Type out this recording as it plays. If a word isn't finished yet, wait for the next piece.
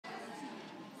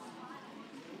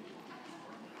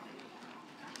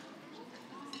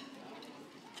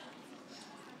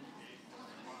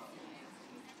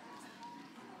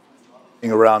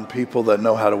around people that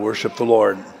know how to worship the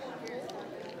Lord.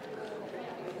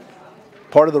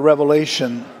 Part of the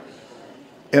revelation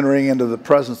entering into the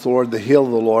presence of the Lord, the heel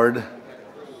of the Lord,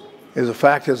 is the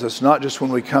fact is it's not just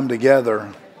when we come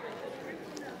together,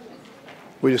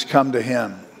 we just come to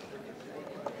Him.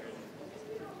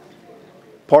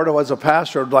 Part of, as a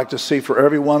pastor, I'd like to see for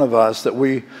every one of us that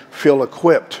we feel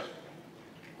equipped.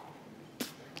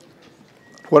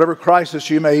 Whatever crisis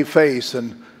you may face,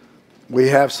 and we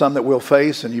have some that we'll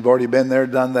face, and you've already been there,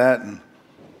 done that, and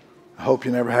I hope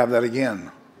you never have that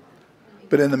again.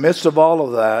 But in the midst of all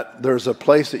of that, there's a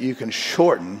place that you can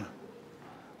shorten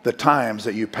the times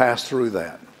that you pass through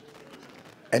that.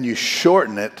 And you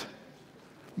shorten it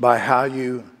by how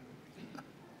you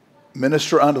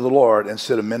minister unto the Lord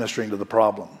instead of ministering to the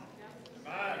problem.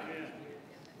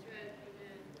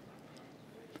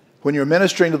 When you're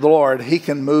ministering to the Lord, He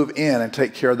can move in and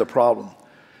take care of the problem.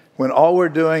 When all we're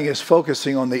doing is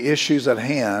focusing on the issues at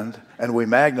hand and we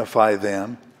magnify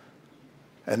them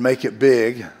and make it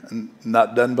big and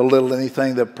doesn't belittle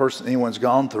anything anyone's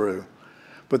gone through.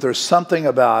 But there's something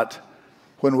about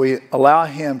when we allow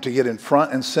Him to get in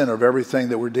front and center of everything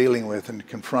that we're dealing with and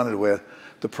confronted with,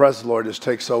 the presence of the Lord just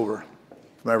takes over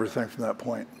from everything from that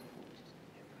point.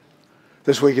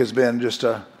 This week has been just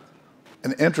an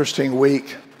interesting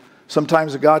week.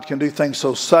 Sometimes God can do things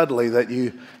so subtly that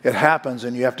it happens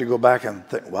and you have to go back and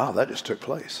think, wow, that just took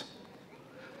place.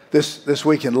 This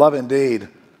week in Love Indeed,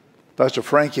 Pastor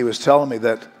Frankie was telling me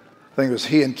that I think it was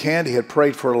he and Candy had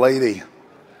prayed for a lady,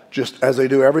 just as they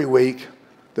do every week.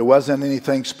 There wasn't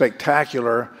anything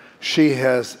spectacular. She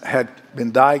had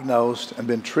been diagnosed and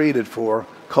been treated for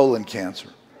colon cancer.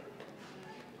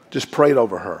 Just prayed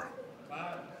over her.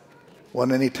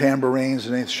 Wasn't any tambourines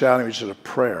and any shouting, it was just a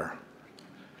prayer.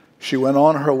 She went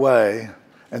on her way,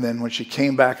 and then when she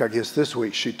came back, I guess this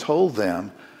week, she told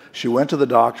them, she went to the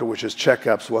doctor, which is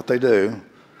checkups, what they do,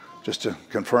 just to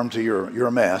confirm to you you're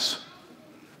a mess.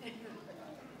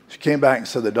 She came back and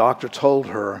said the doctor told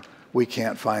her, we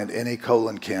can't find any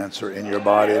colon cancer in your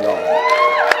body at all.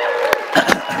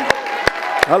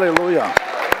 Hallelujah.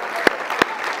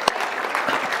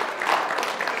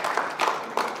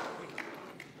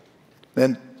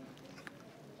 Then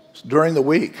during the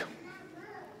week,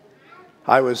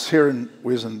 I was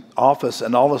in office,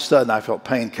 and all of a sudden I felt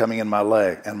pain coming in my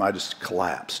leg, and I just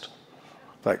collapsed.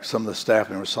 In fact, some of the staff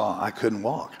members saw I couldn't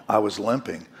walk. I was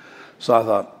limping. So I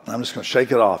thought, I'm just going to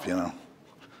shake it off, you know.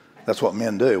 That's what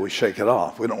men do. We shake it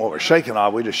off. We don't know what we're shaking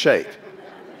off. We just shake,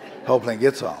 hoping it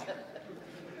gets off.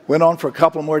 Went on for a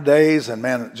couple more days, and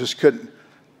man, just couldn't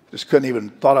even,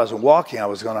 thought I was walking. I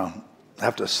was going to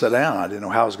have to sit down. I didn't know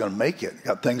how I was going to make it.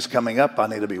 Got things coming up. I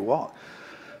need to be walked.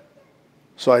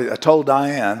 So I told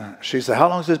Diane, she said, how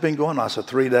long has this been going on? I said,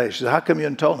 3 days. She said, how come you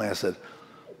didn't tell me? I said,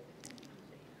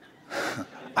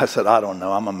 I don't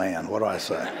know. I'm a man. What do I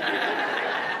say?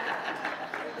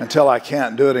 Until I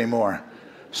can't do it anymore.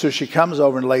 So she comes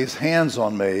over and lays hands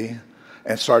on me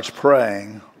and starts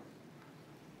praying.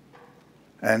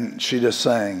 And she just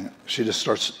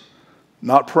starts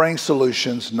not praying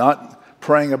solutions, not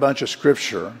praying a bunch of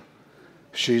scripture.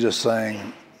 She's just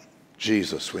saying,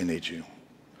 Jesus, we need you.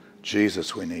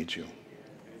 Jesus, we need you.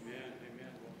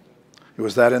 It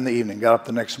was that in the evening. Got up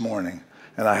the next morning,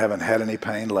 and I haven't had any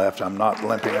pain left. I'm not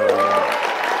limping around.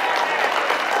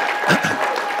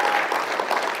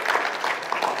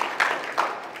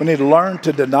 We need to learn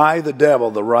to deny the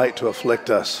devil the right to afflict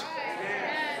us.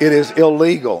 It is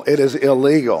illegal. It is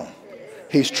illegal.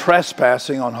 He's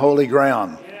trespassing on holy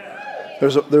ground.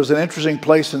 There's an interesting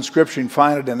place in Scripture. You can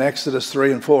find it in Exodus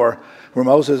 3 and 4, where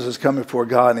Moses is coming before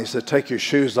God, and he said, take your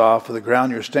shoes off, for the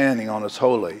ground you're standing on is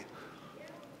holy.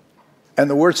 And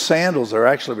the word sandals are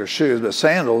actually your shoes, but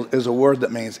sandals is a word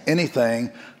that means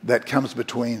anything that comes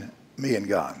between me and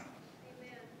God.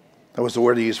 That was the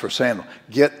word he used for sandal.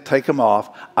 Take them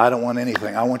off. I don't want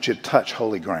anything. I want you to touch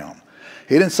holy ground.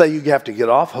 He didn't say you have to get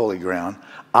off holy ground.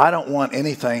 I don't want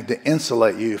anything to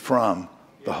insulate you from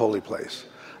the holy place,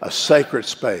 a sacred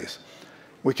space.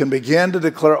 We can begin to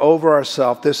declare over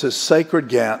ourselves, this is sacred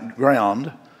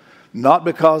ground, not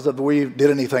because we did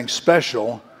anything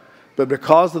special, but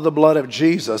because of the blood of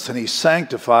Jesus, and he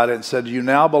sanctified it and said, you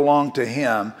now belong to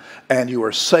him, and you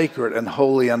are sacred and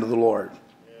holy unto the Lord.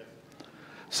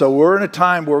 So we're in a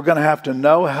time where we're going to have to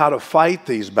know how to fight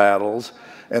these battles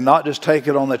and not just take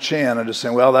it on the chin and just say,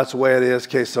 well, that's the way it is,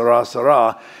 que sera,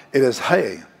 sera. It is,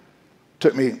 hey,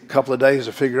 took me a couple of days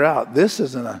to figure out, this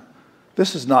is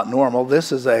not normal.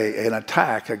 This is an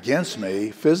attack against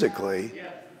me physically.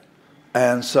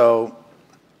 And so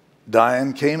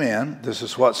Diane came in. This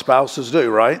is what spouses do,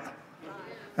 right?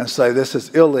 and say, this is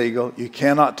illegal. You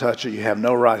cannot touch it. You have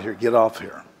no right here. Get off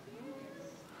here.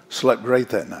 Slept great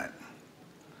that night.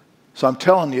 So I'm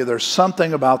telling you, there's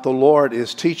something about the Lord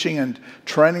is teaching and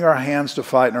training our hands to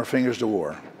fight and our fingers to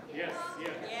war. Yes.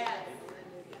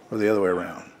 Or the other way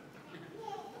around.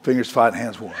 Fingers fight,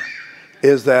 hands war.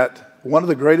 Is that one of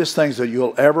the greatest things that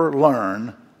you'll ever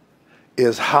learn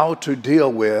is how to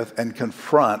deal with and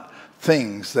confront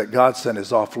things that God said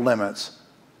is off limits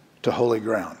to holy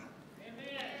ground.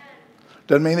 Amen.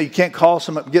 Doesn't mean that you can't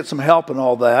get some help and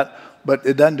all that, but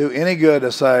it doesn't do any good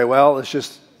to say, well, it's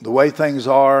just the way things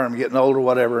are, I'm getting older,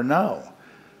 whatever. No.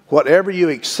 Whatever you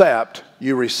accept,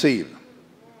 you receive.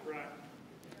 Right.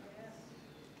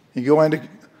 You go into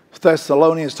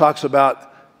Thessalonians, talks about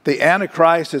the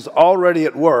Antichrist is already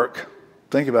at work.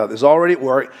 Think about it. It's already at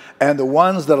work, and the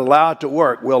ones that allow it to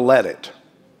work will let it.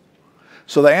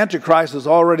 So the Antichrist is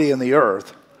already in the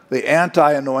earth. The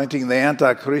anti-anointing, the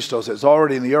anti-Christos is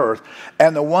already in the earth,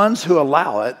 and the ones who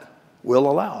allow it will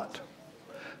allow it.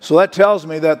 So that tells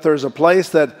me that there's a place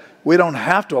that we don't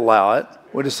have to allow it.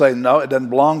 We just say, no, it doesn't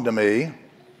belong to me,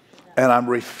 and I'm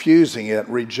refusing it,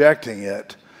 rejecting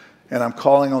it, and I'm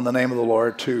calling on the name of the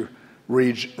Lord to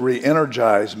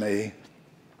re-energize me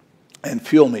and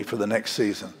fuel me for the next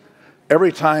season.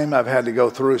 Every time I've had to go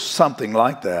through something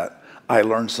like that, I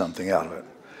learned something out of it.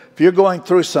 If you're going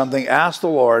through something, ask the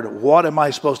Lord, what am I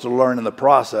supposed to learn in the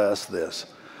process of this?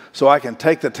 So I can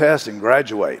take the test and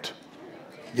graduate.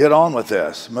 Get on with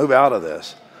this. Move out of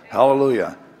this.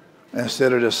 Hallelujah.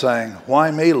 Instead of just saying,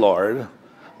 why me, Lord?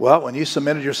 Well, when you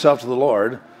submitted yourself to the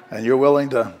Lord and you're willing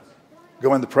to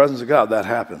go in the presence of God, that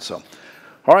happens. So,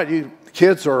 all right, you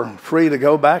kids are free to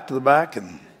go back to the back,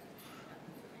 and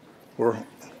we're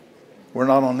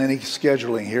not on any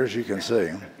scheduling here, as you can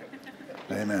see.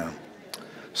 Amen.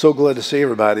 So glad to see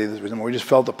everybody. We just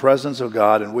felt the presence of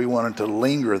God, and we wanted to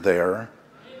linger there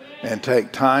and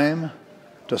take time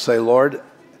to say, Lord,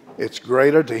 it's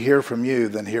greater to hear from you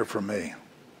than hear from me.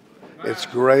 It's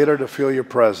greater to feel your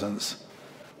presence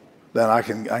than I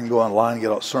can go online and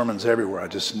get out sermons everywhere. I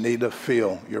just need to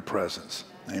feel your presence.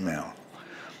 Amen.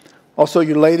 Also,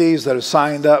 you ladies that have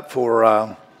signed up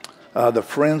for the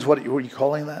Friends, what are you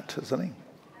calling that? Isn't he?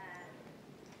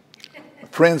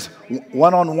 Friends,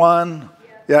 one-on-one,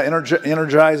 yeah,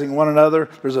 energizing one another.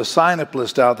 There's a sign-up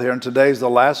list out there, and today's the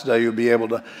last day you'll be able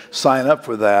to sign up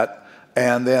for that.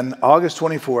 And then August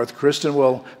 24th, Kristen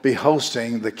will be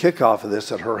hosting the kickoff of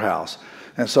this at her house.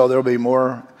 And so there'll be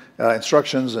more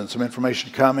instructions and some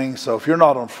information coming. So if you're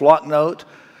not on Flocknote,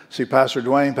 see Pastor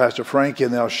Dwayne, Pastor Frankie,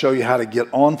 and they'll show you how to get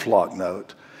on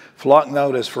Flocknote.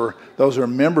 Flocknote is for those who are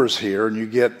members here, and you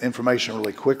get information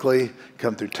really quickly,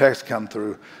 come through text, come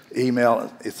through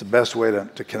email. It's the best way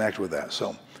to connect with that.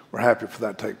 So we're happy for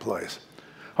that to take place.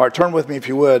 All right, turn with me, if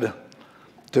you would,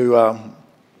 to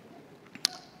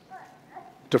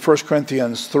 1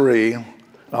 Corinthians 3.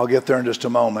 I'll get there in just a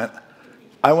moment.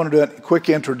 I want to do a quick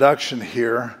introduction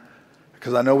here,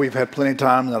 because I know we've had plenty of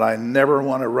time that I never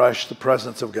want to rush the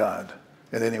presence of God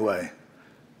in any way.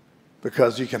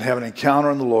 Because you can have an encounter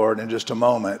in the Lord in just a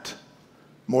moment,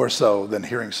 more so than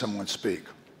hearing someone speak.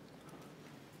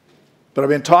 But I've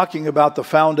been talking about the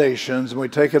foundations, and we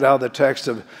take it out of the text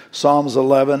of Psalms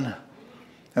 11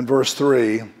 and verse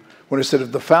 3, when it said,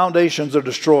 if the foundations are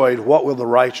destroyed, what will the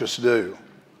righteous do?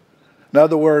 In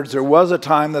other words, there was a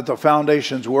time that the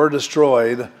foundations were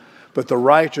destroyed, but the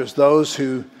righteous, those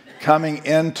who coming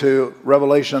into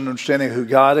revelation and understanding who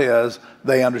God is,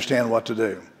 they understand what to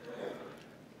do.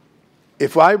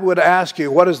 If I would ask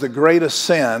you, what is the greatest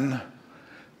sin?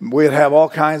 We'd have all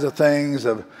kinds of things.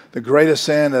 The greatest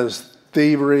sin is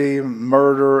thievery,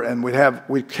 murder, and we'd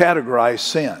categorize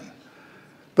sin.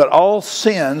 But all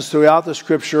sins throughout the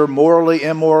Scripture, morally,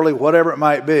 immorally, whatever it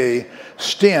might be,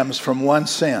 stems from one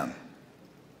sin.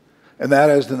 And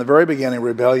that is, in the very beginning,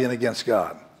 rebellion against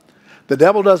God. The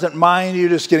devil doesn't mind you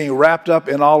just getting wrapped up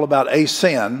in all about a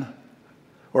sin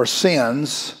or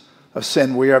sins of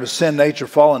sin. We have a sin nature,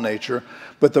 fallen nature.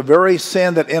 But the very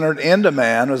sin that entered into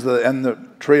man was the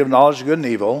tree of knowledge of good and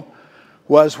evil,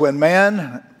 was when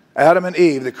man, Adam and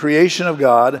Eve, the creation of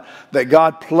God, that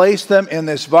God placed them in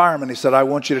this environment. He said, I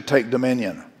want you to take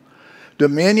dominion.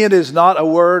 Dominion is not a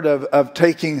word of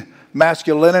taking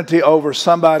masculinity over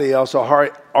somebody else, a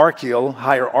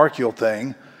hierarchical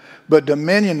thing. But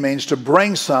dominion means to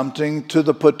bring something to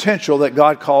the potential that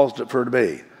God calls it for it to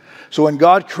be. So when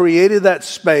God created that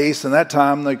space, and that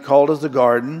time they called it the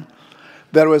garden,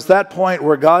 that was that point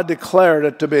where God declared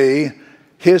it to be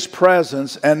His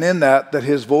presence, and in that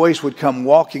His voice would come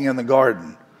walking in the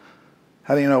garden.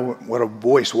 How do you know what a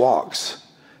voice walks?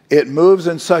 It moves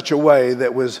in such a way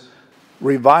that was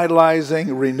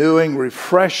revitalizing, renewing,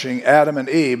 refreshing Adam and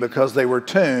Eve because they were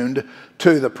tuned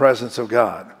to the presence of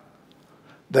God.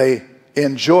 They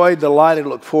enjoyed, delighted,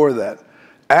 looked forward to that.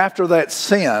 After that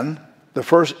sin, the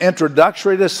first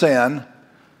introductory to sin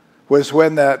was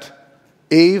when that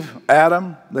Eve,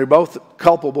 Adam, they're both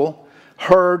culpable,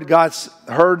 heard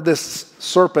this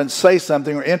serpent say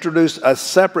something or introduce a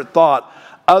separate thought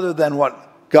other than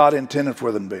what God intended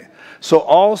for them to be. So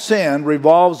all sin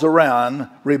revolves around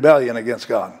rebellion against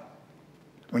God,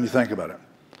 when you think about it.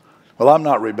 Well, I'm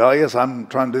not rebellious. I'm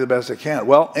trying to do the best I can.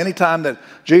 Well, anytime that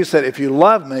Jesus said, if you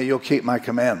love me, you'll keep my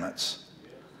commandments.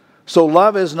 So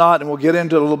love is not, and we'll get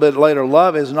into it a little bit later,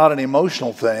 love is not an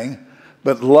emotional thing,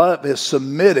 but love is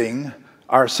submitting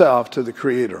ourselves to the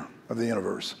Creator of the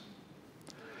universe.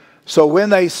 So when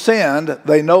they sinned,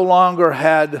 they no longer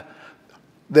had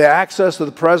the access to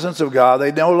the presence of God.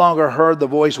 They no longer heard the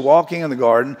voice walking in the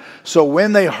garden. So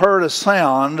when they heard a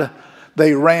sound,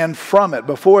 they ran from it.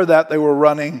 Before that, they were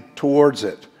running towards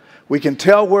it. We can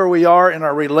tell where we are in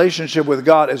our relationship with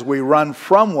God as we run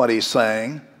from what He's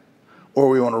saying, or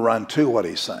we want to run to what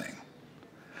He's saying.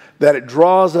 That it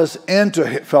draws us into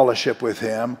fellowship with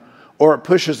Him, or it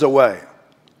pushes away.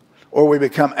 Or we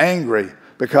become angry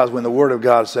because when the Word of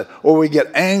God said, or we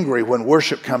get angry when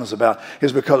worship comes about,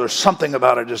 is because there's something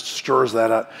about it just stirs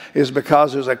that up. Is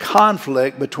because there's a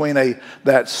conflict between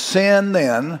that sin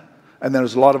then, and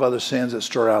there's a lot of other sins that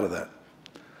stir out of that.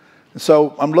 And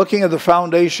so I'm looking at the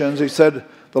foundations. He said,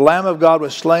 the Lamb of God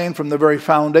was slain from the very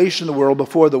foundation of the world.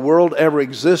 Before the world ever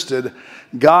existed,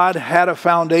 God had a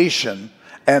foundation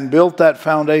and built that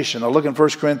foundation. I'll look in 1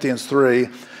 Corinthians 3,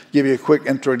 give you a quick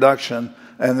introduction.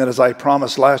 And then as I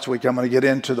promised last week, I'm going to get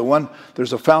into the one.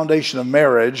 There's a foundation of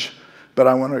marriage, but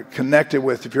I want to connect it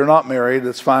with, if you're not married,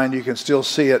 that's fine. You can still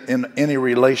see it in any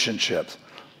relationships.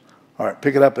 All right,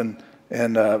 pick it up in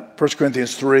 1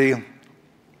 Corinthians 3,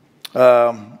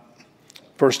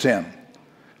 verse 10.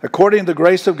 According to the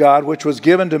grace of God, which was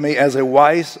given to me as a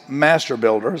wise master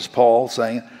builder, as Paul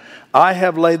saying, I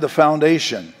have laid the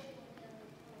foundation.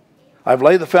 I've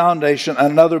laid the foundation, and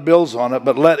another builds on it,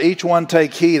 but let each one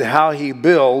take heed how he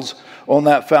builds on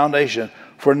that foundation.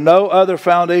 For no other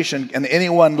foundation can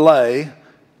anyone lay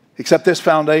except this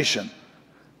foundation.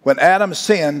 When Adam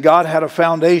sinned, God had a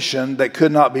foundation that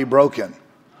could not be broken.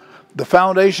 The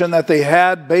foundation that they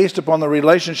had based upon the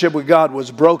relationship with God was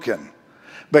broken.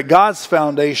 But God's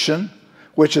foundation,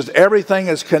 which is everything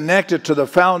is connected to the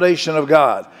foundation of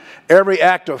God. Every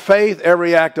act of faith,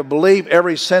 every act of belief,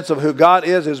 every sense of who God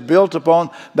is built upon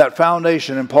that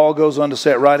foundation. And Paul goes on to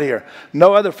say it right here.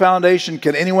 No other foundation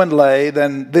can anyone lay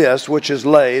than this which is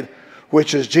laid,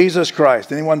 which is Jesus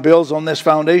Christ. Anyone builds on this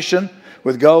foundation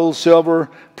with gold, silver,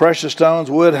 precious stones,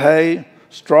 wood, hay,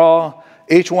 straw,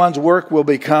 each one's work will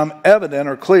become evident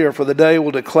or clear, for the day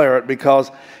will declare it,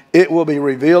 because it will be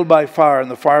revealed by fire,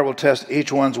 and the fire will test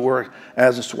each one's work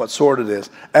as to what sort it is.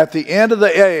 At the end of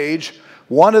the age,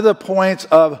 one of the points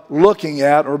of looking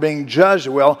at or being judged,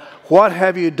 well, what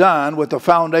have you done with the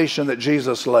foundation that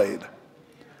Jesus laid?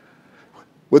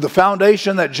 With the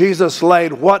foundation that Jesus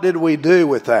laid, what did we do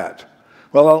with that?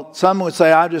 Well, some would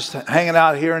say, I'm just hanging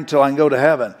out here until I can go to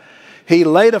heaven. He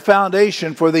laid a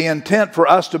foundation for the intent for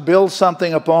us to build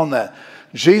something upon that.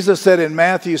 Jesus said in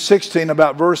Matthew 16,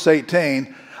 about verse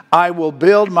 18, I will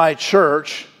build my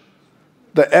church,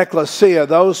 the ecclesia,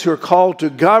 those who are called to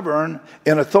govern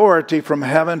in authority from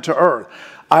heaven to earth.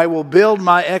 I will build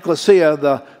my ecclesia,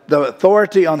 the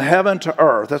authority on heaven to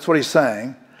earth. That's what he's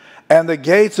saying. And the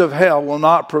gates of hell will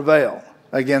not prevail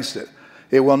against it.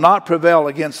 It will not prevail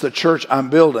against the church I'm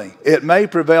building. It may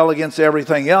prevail against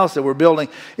everything else that we're building.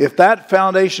 If that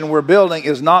foundation we're building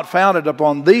is not founded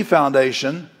upon the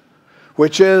foundation,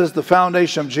 which is the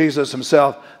foundation of Jesus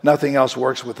himself, nothing else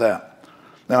works with that.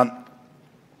 Now,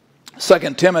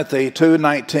 2 Timothy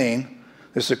 2:19,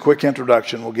 this is a quick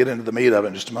introduction. We'll get into the meat of it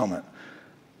in just a moment.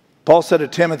 Paul said to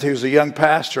Timothy, who's a young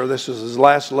pastor, this was his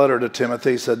last letter to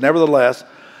Timothy, he said, nevertheless,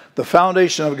 the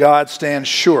foundation of God stands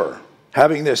sure,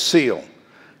 having this seal.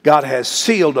 God has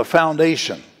sealed a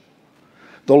foundation.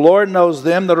 The Lord knows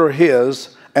them that are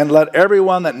his, and let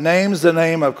everyone that names the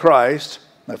name of Christ,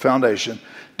 that foundation,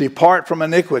 depart from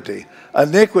iniquity.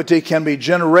 Iniquity can be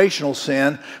generational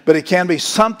sin, but it can be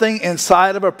something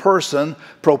inside of a person,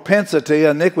 propensity.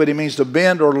 Iniquity means to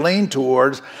bend or lean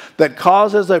towards, that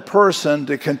causes a person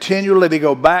to continually to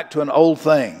go back to an old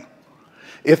thing.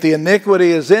 If the iniquity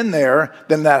is in there,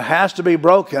 then that has to be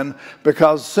broken,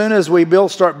 because as soon as we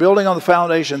start building on the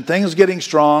foundation, things getting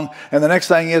strong, and the next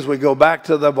thing is we go back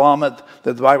to the vomit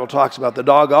that the Bible talks about. The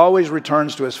dog always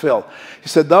returns to his filth. He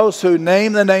said, those who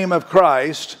name the name of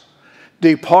Christ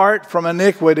depart from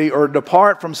iniquity or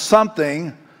depart from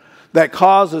something that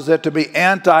causes it to be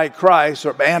anti-Christ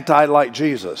or anti-like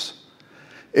Jesus.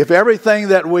 If everything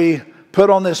that we put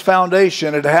on this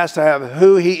foundation, it has to have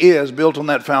who He is built on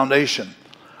that foundation.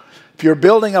 If you're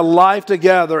building a life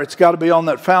together, it's got to be on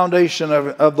that foundation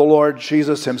of the Lord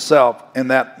Jesus Himself in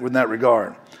that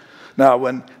regard. Now,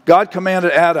 when God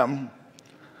commanded Adam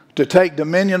to take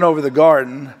dominion over the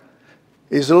garden,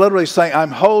 He's literally saying,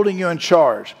 I'm holding you in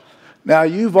charge. Now,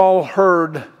 you've all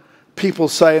heard people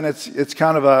say, and it's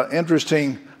kind of an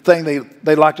interesting thing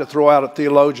they like to throw out at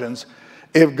theologians,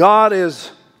 if God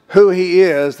is who He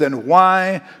is, then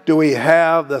why do we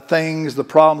have the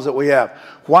problems that we have?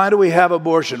 Why do we have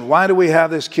abortion? Why do we have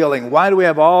this killing? Why do we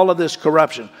have all of this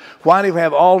corruption? Why do we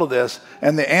have all of this?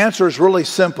 And the answer is really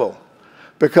simple.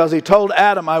 Because He told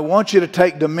Adam, I want you to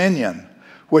take dominion,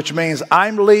 which means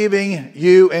I'm leaving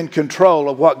you in control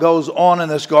of what goes on in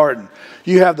this garden.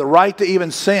 You have the right to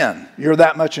even sin. You're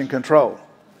that much in control.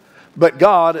 But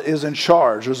God is in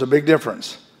charge. There's a big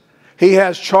difference. He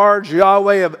has charge,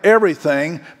 Yahweh, of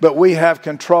everything, but we have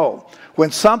control.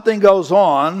 When something goes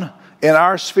on in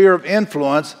our sphere of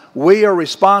influence, we are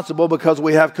responsible because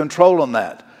we have control on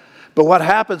that. But what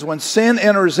happens when sin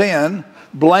enters in,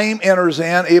 blame enters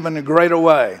in even in a greater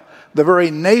way. The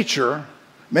very nature,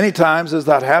 many times as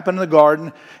that happened in the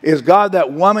garden, is God,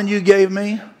 that woman you gave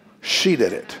me, she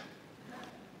did it.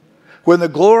 When the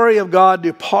glory of God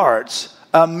departs,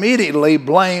 immediately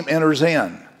blame enters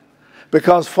in.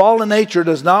 Because fallen nature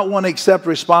does not want to accept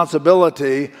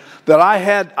responsibility that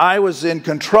I was in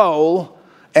control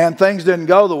and things didn't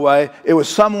go the way. It was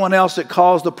someone else that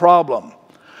caused the problem.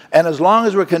 And as long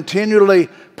as we're continually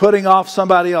putting off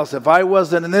somebody else, if I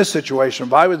wasn't in this situation,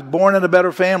 if I was born in a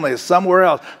better family, somewhere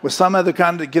else, with some other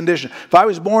kind of condition, if I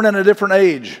was born in a different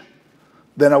age,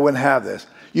 then I wouldn't have this.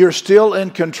 You're still in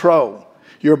control.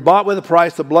 You're bought with a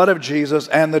price, the blood of Jesus,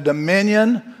 and the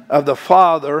dominion of the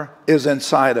Father is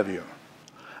inside of you.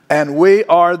 And we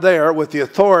are there with the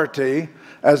authority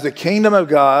as the kingdom of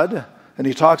God. And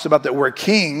he talks about that we're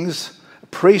kings,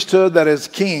 priesthood that is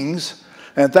kings.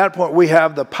 And at that point, we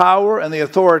have the power and the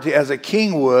authority as a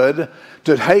king would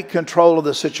to take control of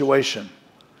the situation.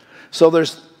 So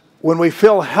when we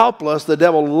feel helpless, the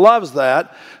devil loves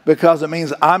that because it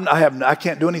means I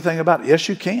can't do anything about it. Yes,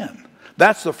 you can.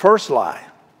 That's the first lie.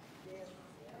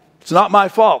 It's not my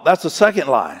fault. That's the second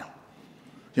lie.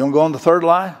 You want to go on the third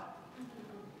lie?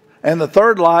 And the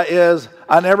third lie is,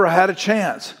 I never had a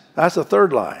chance. That's the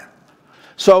third lie.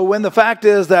 So when the fact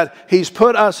is that He's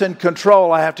put us in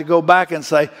control, I have to go back and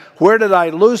say, where did I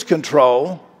lose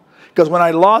control? Because when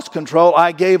I lost control,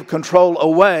 I gave control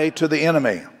away to the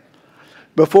enemy.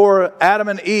 Before Adam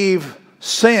and Eve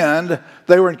sinned,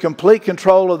 they were in complete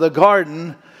control of the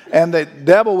garden, and the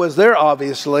devil was there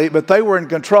obviously, but they were in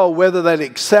control whether they'd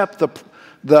accept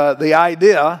the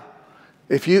idea,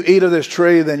 if you eat of this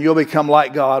tree, then you'll become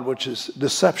like God, which is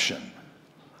deception.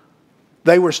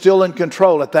 They were still in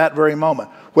control at that very moment.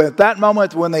 At that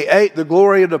moment, when they ate, the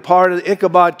glory departed,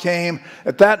 Ichabod came.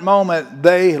 At that moment,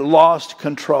 they lost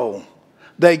control.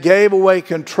 They gave away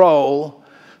control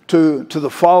to the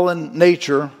fallen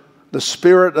nature. The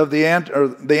spirit of the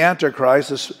Antichrist,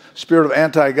 the spirit of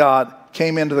anti-God,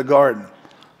 came into the garden.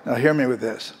 Now hear me with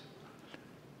this.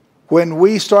 When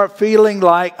we start feeling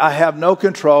like I have no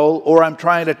control, or I'm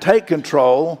trying to take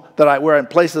control, where in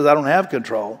places I don't have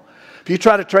control. If you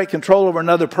try to take control over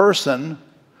another person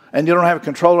and you don't have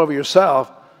control over yourself,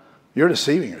 you're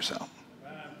deceiving yourself.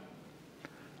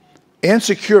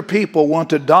 Insecure people want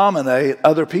to dominate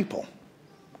other people.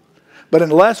 But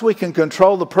unless we can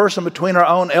control the person between our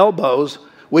own elbows,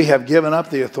 we have given up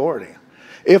the authority.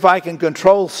 If I can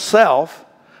control self,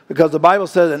 because the Bible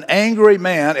says an angry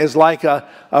man is like a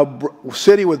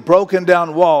city with broken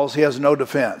down walls, he has no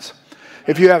defense.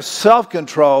 If you have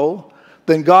self-control,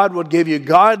 then God would give you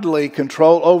godly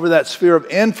control over that sphere of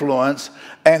influence,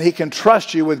 and He can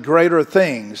trust you with greater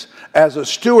things as a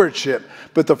stewardship.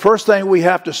 But the first thing we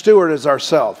have to steward is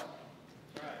ourselves.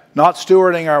 Not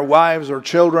stewarding our wives or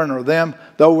children or them,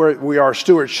 though we are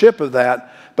stewardship of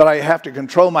that, but I have to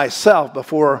control myself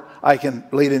before I can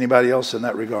lead anybody else in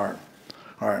that regard.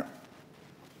 All right.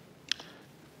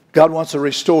 God wants to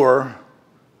restore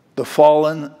the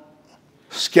fallen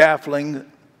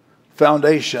scaffolding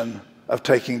foundation of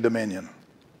taking dominion.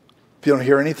 If you don't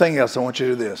hear anything else, I want you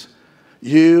to do this.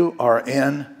 You are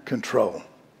in control.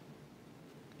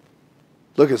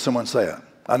 Look at someone say it.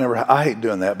 I hate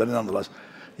doing that, but nonetheless.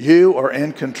 You are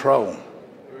in control.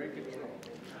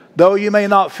 Though you may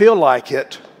not feel like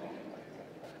it,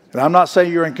 and I'm not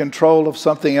saying you're in control of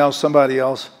something else, somebody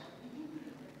else,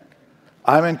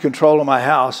 I'm in control of my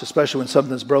house, especially when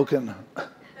something's broken.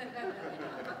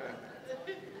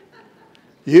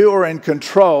 You are in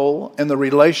control in the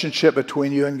relationship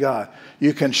between you and God.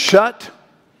 You can shut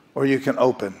or you can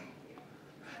open.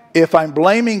 If I'm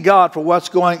blaming God for what's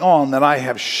going on, then I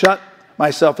have shut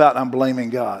myself out and I'm blaming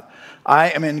God. I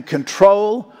am in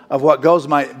control of what goes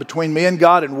between me and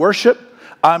God in worship.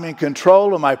 I'm in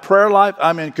control of my prayer life.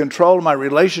 I'm in control of my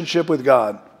relationship with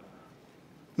God.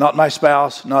 Not my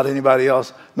spouse, not anybody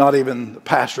else, not even the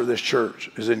pastor of this church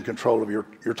is in control of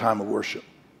your time of worship.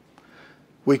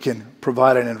 We can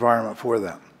provide an environment for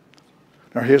that.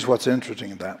 Now here's what's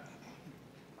interesting in that.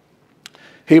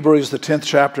 Hebrews, the 10th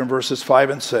chapter, and verses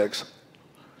 5 and 6.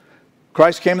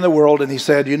 Christ came in the world and he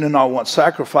said, you do not want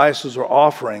sacrifices or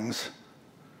offerings,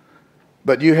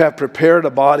 but you have prepared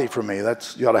a body for me. You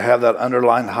ought to have that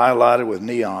underlined, highlighted with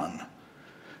neon.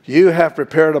 You have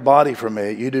prepared a body for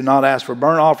me. You do not ask for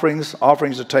burnt offerings,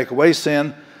 offerings to take away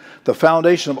sin. The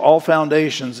foundation of all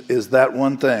foundations is that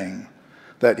one thing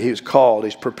that he's called.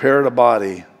 He's prepared a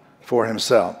body for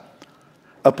himself.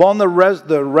 Upon the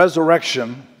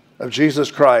resurrection of Jesus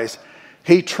Christ,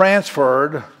 he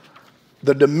transferred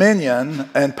the dominion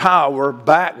and power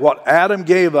back. What Adam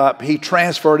gave up, he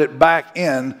transferred it back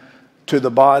in to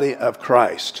the body of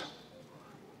Christ.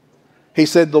 He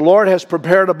said the Lord has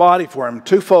prepared a body for him.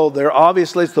 Twofold there.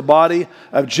 Obviously, it's the body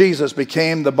of Jesus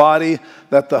became the body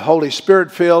that the Holy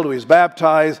Spirit filled, who was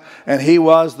baptized, and he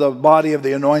was the body of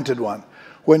the Anointed One.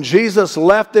 When Jesus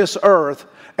left this earth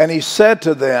and he said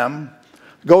to them,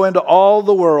 go into all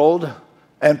the world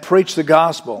and preach the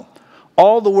gospel.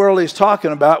 All the world he's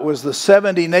talking about was the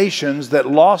 70 nations that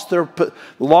lost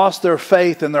their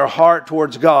faith and their heart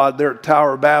towards God, their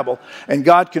Tower of Babel, and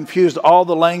God confused all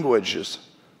the languages.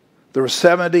 There were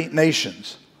 70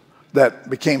 nations that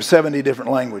became 70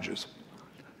 different languages.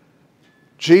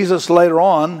 Jesus later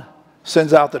on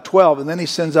sends out the 12, and then he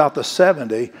sends out the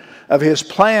 70. Of his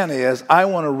plan is, I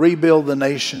want to rebuild the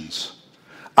nations.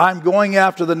 I'm going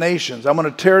after the nations. I'm going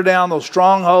to tear down those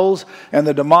strongholds and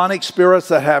the demonic spirits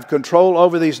that have control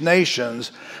over these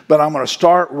nations. But I'm going to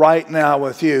start right now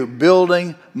with you,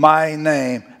 building my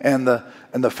name and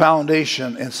the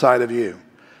foundation inside of you.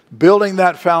 Building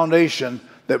that foundation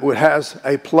that has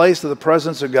a place of the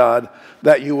presence of God,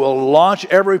 that you will launch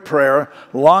every prayer,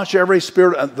 launch every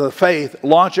spirit of the faith,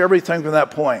 launch everything from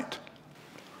that point.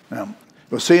 Now,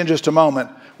 we'll see in just a moment.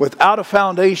 Without a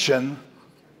foundation,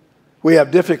 we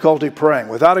have difficulty praying.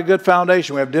 Without a good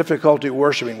foundation, we have difficulty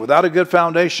worshiping. Without a good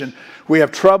foundation, we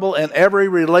have trouble in every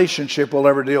relationship we'll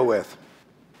ever deal with.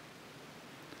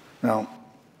 Now,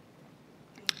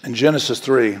 in Genesis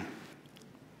 3,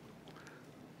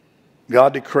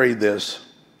 God decreed this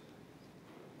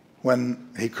when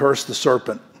he cursed the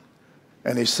serpent,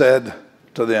 and he said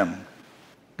to them,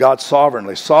 God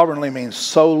sovereignly. Sovereignly means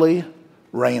solely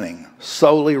reigning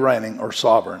or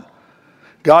sovereign.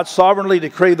 God sovereignly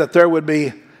decreed that there would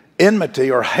be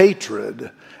enmity or hatred,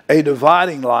 a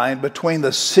dividing line between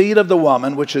the seed of the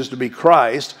woman, which is to be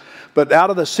Christ, but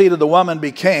out of the seed of the woman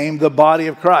became the body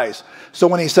of Christ. So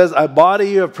when he says, a body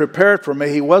you have prepared for me,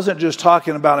 he wasn't just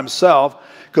talking about himself,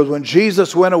 because when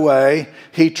Jesus went away,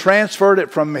 he transferred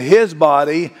it from his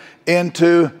body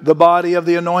into the body of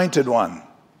the Anointed One.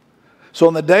 So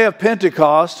on the day of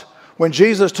Pentecost, when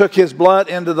Jesus took his blood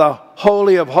into the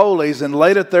Holy of Holies and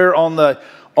laid it there on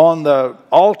the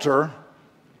altar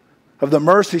of the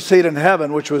mercy seat in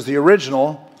heaven, which was the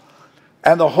original,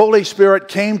 and the Holy Spirit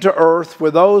came to earth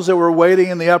with those that were waiting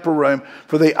in the upper room,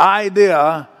 for the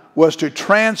idea was to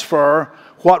transfer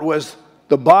what was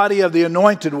the body of the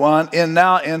Anointed One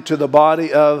now into the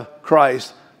body of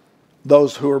Christ,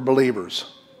 those who are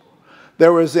believers.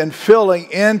 There was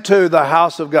infilling into the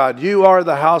house of God. You are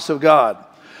the house of God.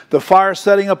 The fire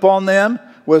setting upon them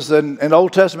was in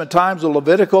Old Testament times, the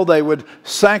Levitical. They would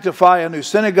sanctify a new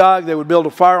synagogue. They would build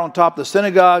a fire on top of the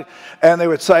synagogue, and they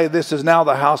would say, this is now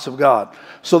the house of God.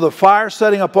 So the fire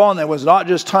setting upon them was not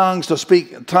just tongues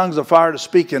of fire to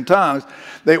speak in tongues.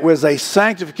 It was a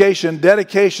sanctification,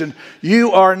 dedication.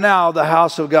 You are now the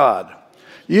house of God.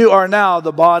 You are now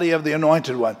the body of the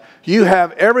Anointed One. You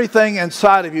have everything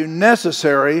inside of you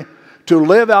necessary to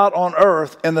live out on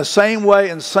earth in the same way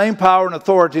and same power and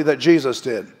authority that Jesus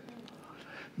did.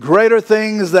 Greater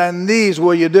things than these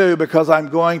will you do, because I'm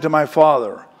going to my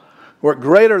Father. Where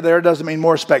greater there doesn't mean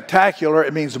more spectacular,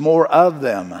 it means more of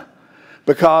them.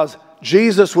 Because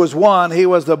Jesus was one, he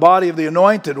was the body of the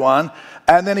Anointed One,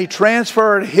 and then he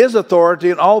transferred his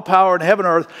authority and all power in heaven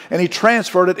and earth, and he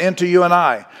transferred it into you and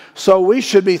I. So we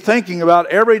should be thinking about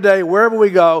every day, wherever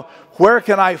we go, where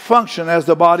can I function as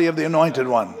the body of the Anointed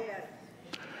One?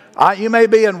 You may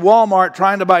be in Walmart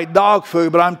trying to buy dog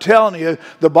food, but I'm telling you,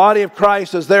 the body of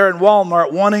Christ is there in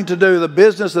Walmart wanting to do the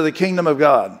business of the kingdom of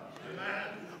God.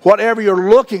 Whatever you're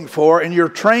looking for and your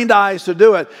trained eyes to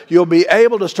do it, you'll be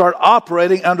able to start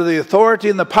operating under the authority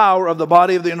and the power of the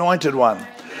body of the Anointed One.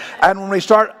 And when we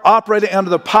start operating under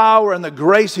the power and the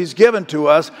grace He's given to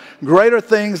us, greater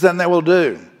things than they will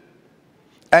do.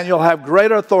 And you'll have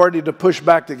greater authority to push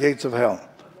back the gates of hell.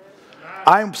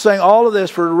 I'm saying all of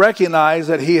this for to recognize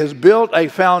that He has built a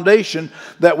foundation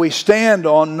that we stand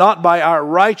on, not by our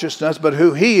righteousness, but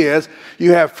who He is.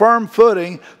 You have firm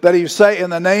footing that you say, in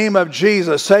the name of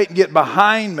Jesus, Satan, get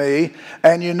behind me,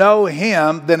 and you know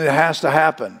Him, then it has to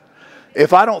happen.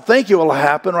 If I don't think it will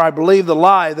happen, or I believe the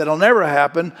lie that it'll never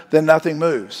happen, then nothing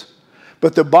moves.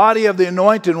 But the body of the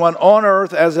Anointed One on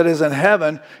earth as it is in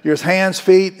heaven, your hands,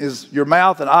 feet, your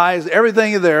mouth and eyes,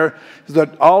 everything is there. Is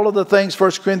that all of the things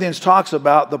 1 Corinthians talks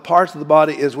about, the parts of the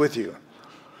body is with you.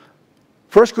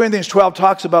 1 Corinthians 12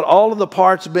 talks about all of the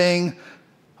parts being,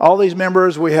 all these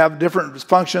members, we have different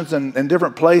functions in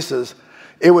different places.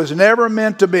 It was never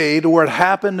meant to be to where it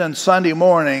happened on Sunday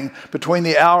morning between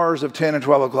the hours of 10 and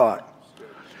 12 o'clock.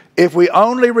 If we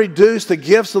only reduce the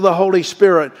gifts of the Holy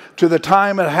Spirit to the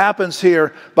time it happens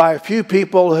here by a few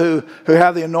people who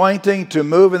have the anointing to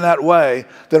move in that way,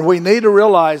 then we need to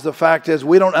realize the fact is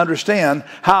we don't understand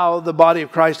how the body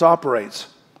of Christ operates.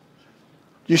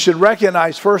 You should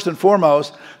recognize first and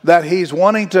foremost that He's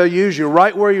wanting to use you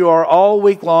right where you are all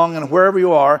week long and wherever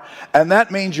you are. And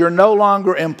that means you're no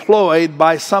longer employed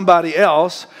by somebody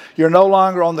else. You're no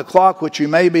longer on the clock, which you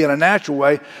may be in a natural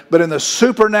way. But in the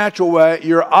supernatural way,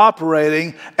 you're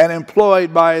operating and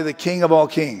employed by the King of all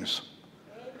kings.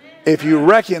 If you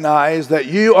recognize that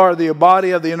you are the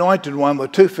body of the Anointed One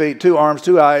with 2 feet, 2 arms,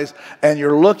 2 eyes, and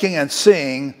you're looking and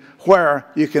seeing where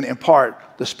you can impart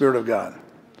the Spirit of God.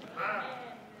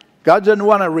 God doesn't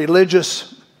want a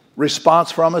religious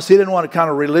response from us. He didn't want a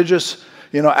kind of religious,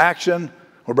 action.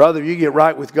 Well, brother, if you get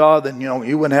right with God, then,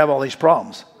 you wouldn't have all these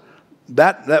problems.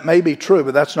 That may be true,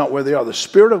 but that's not where they are. The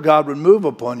Spirit of God would move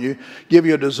upon you, give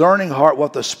you a discerning heart,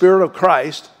 what the Spirit of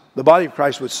Christ, the body of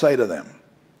Christ, would say to them.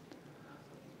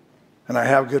 And I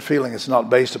have a good feeling it's not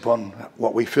based upon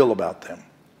what we feel about them.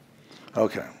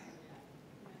 Okay.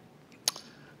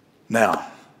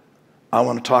 Now, I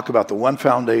want to talk about the one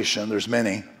foundation, there's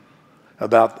many,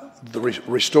 about the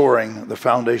restoring the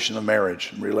foundation of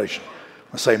marriage and relation.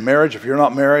 I say marriage, if you're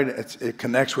not married, it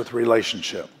connects with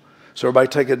relationship. So everybody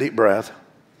take a deep breath.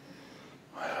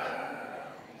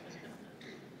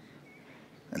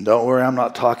 And don't worry, I'm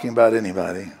not talking about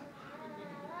anybody. I'm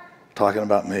talking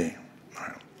about me. All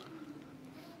right.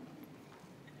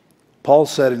 Paul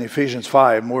said in Ephesians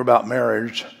 5 more about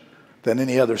marriage than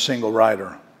any other single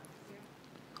writer.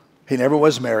 He never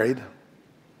was married.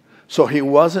 So he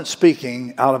wasn't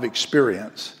speaking out of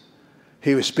experience.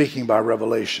 He was speaking by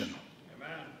revelation.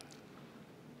 Amen.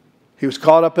 He was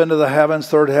caught up into the heavens,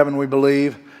 third heaven we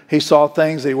believe. He saw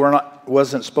things he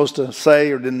wasn't supposed to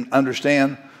say or didn't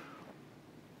understand.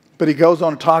 But he goes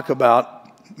on to talk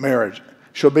about marriage.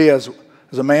 Shall be as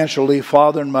a man shall leave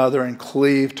father and mother and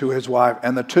cleave to his wife,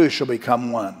 and the two shall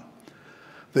become one.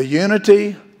 The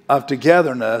unity of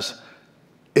togetherness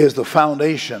is the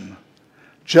foundation.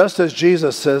 Just as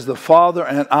Jesus says, the Father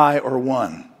and I are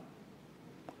one.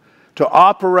 To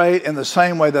operate in the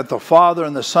same way that the Father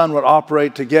and the Son would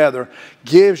operate together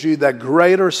gives you that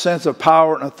greater sense of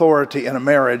power and authority in a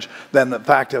marriage than the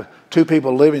fact of two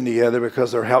people living together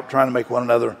because they're trying to make one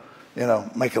another,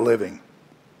 make a living.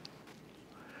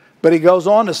 But he goes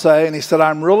on to say, and he said,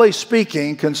 I'm really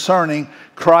speaking concerning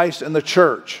Christ and the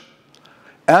church.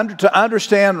 And to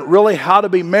understand really how to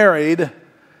be married,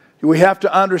 we have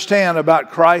to understand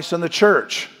about Christ and the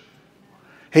church.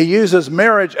 He uses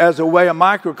marriage as a way, a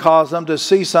microcosm, to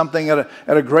see something at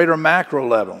a greater macro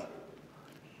level.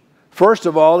 First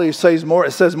of all, it says more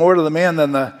to the men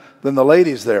than the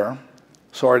ladies there.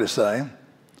 Sorry to say.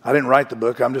 I didn't write the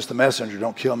book. I'm just the messenger.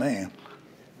 Don't kill me.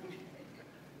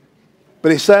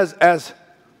 But he says,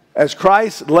 as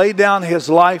Christ laid down his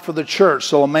life for the church,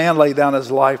 so a man laid down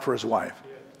his life for his wife.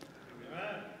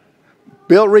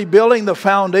 Rebuilding the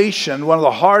foundation, one of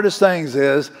the hardest things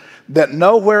is that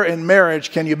nowhere in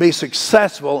marriage can you be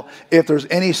successful if there's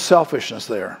any selfishness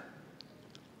there.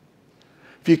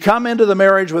 If you come into the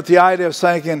marriage with the idea of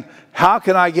saying, how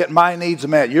can I get my needs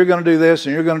met? You're going to do this,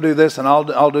 and you're going to do this, and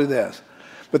I'll do this.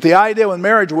 But the idea with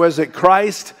marriage was that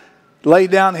Christ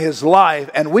laid down his life,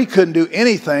 and we couldn't do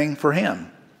anything for him.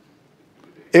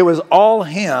 It was all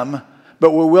him,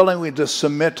 but we're willing to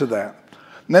submit to that.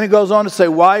 And then he goes on to say,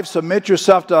 wives, submit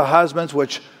yourself to husbands,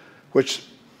 which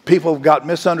People have got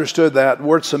misunderstood that. The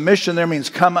word submission there means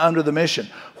come under the mission.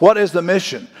 What is the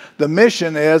mission? The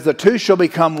mission is the two shall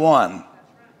become one.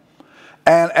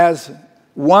 And as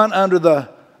one under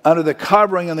the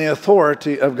covering and the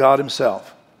authority of God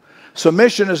himself.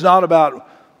 Submission is not about,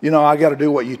 I got to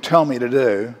do what you tell me to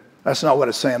do. That's not what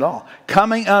it's saying at all.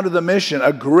 Coming under the mission,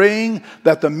 agreeing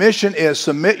that the mission is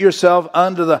submit yourself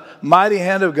under the mighty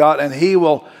hand of God and he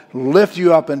will lift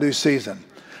you up in due season.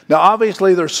 Now,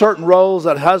 obviously, there's certain roles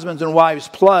that husbands and wives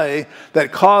play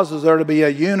that causes there to be a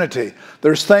unity.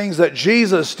 There's things that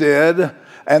Jesus did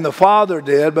and the Father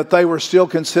did, but they were still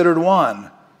considered one.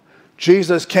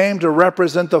 Jesus came to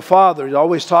represent the Father. He's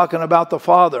always talking about the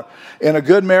Father. In a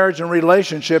good marriage and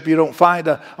relationship, you don't find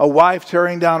a wife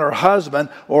tearing down her husband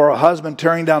or a husband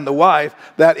tearing down the wife,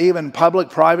 that even public,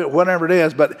 private, whatever it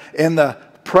is. But in the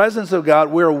presence of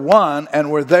God, we're one and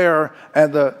we're there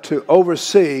and to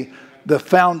oversee the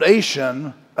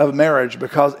foundation of marriage,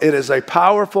 because it is a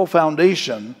powerful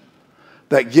foundation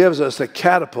that gives us a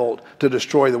catapult to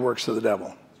destroy the works of the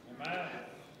devil.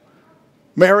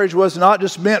 Marriage was not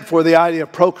just meant for the idea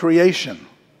of procreation.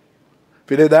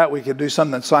 If you did that, we could do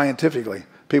something scientifically.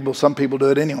 Some people do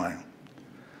it anyway.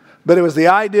 But it was the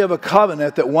idea of a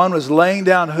covenant that one was laying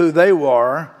down who they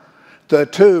were, the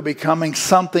two becoming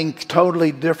something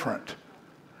totally different.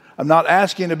 I'm not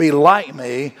asking you to be like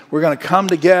me. We're going to come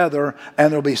together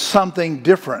and there'll be something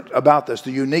different about this,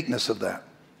 the uniqueness of that.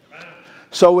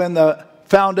 So when the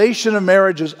foundation of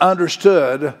marriage is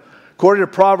understood, according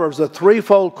to Proverbs, the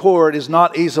threefold cord is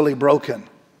not easily broken.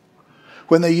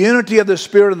 When the unity of the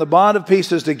Spirit and the bond of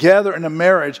peace is together in a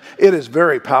marriage, it is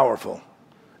very powerful.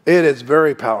 It is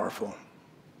very powerful.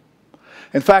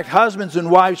 In fact, husbands and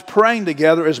wives praying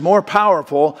together is more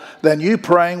powerful than you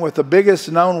praying with the biggest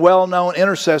known, well-known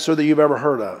intercessor that you've ever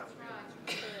heard of.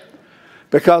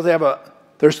 Because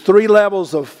there's 3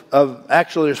 levels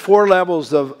actually there's 4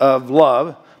 levels of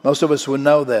love. Most of us would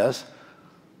know this.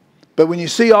 But when you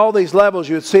see all these levels,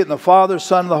 you would see it in the Father,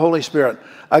 Son, and the Holy Spirit.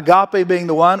 Agape being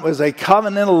the one was a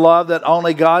covenantal love that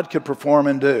only God could perform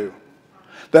and do.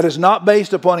 That is not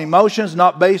based upon emotions,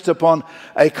 not based upon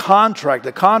a contract.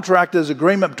 A contract is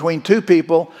agreement between two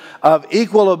people of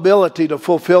equal ability to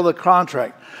fulfill the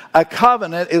contract. A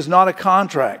covenant is not a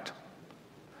contract.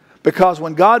 Because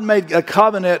when God made a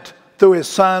covenant through his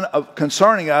Son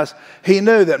concerning us, he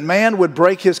knew that man would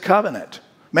break his covenant.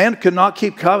 Man could not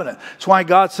keep covenant. That's why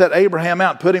God set Abraham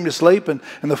out and put him to sleep, and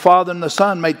the Father and the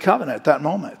Son made covenant at that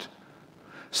moment.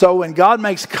 So when God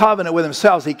makes covenant with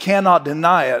himself, he cannot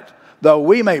deny it. Though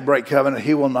we may break covenant,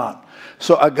 he will not.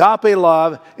 So agape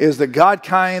love is the God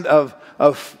kind of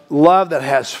love that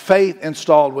has faith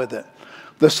installed with it.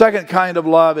 The second kind of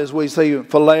love is, we say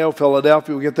phileo,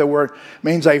 Philadelphia, we get that word,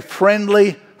 means a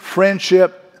friendly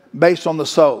friendship based on the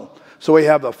soul. So we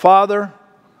have the Father,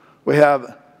 we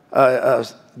have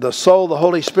the soul, the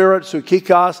Holy Spirit,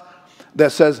 sukikos,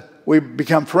 that says we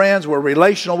become friends, we're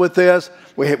relational with this,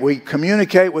 we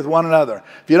communicate with one another.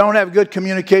 If you don't have good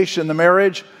communication in the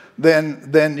marriage,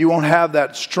 then you won't have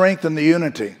that strength and the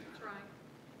unity. That's right.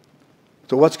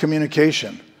 So what's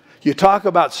communication? You talk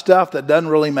about stuff that doesn't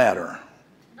really matter.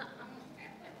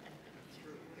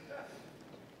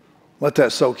 Let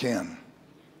that soak in.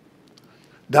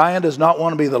 Diane does not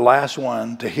want to be the last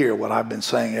one to hear what I've been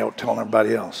saying, telling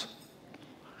everybody else.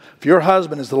 If your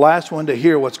husband is the last one to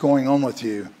hear what's going on with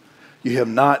you, you have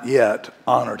not yet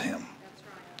honored him.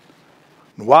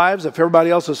 And wives, if everybody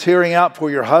else is hearing out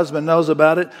before your husband knows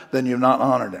about it, then you've not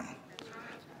honored him.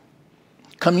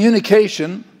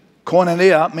 Communication,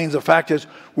 koinonia, means the fact is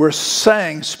we're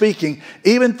speaking,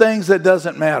 even things that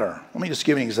doesn't matter. Let me just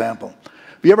give you an example.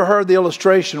 Have you ever heard the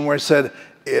illustration where it said,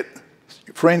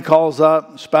 friend calls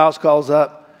up, spouse calls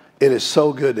up, it is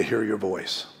so good to hear your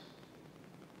voice.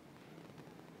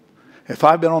 If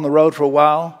I've been on the road for a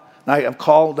while, and I have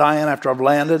called Diane after I've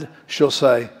landed, she'll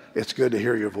say, it's good to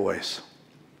hear your voice.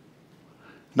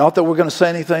 Not that we're going to say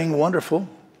anything wonderful.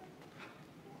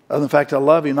 Other than the fact I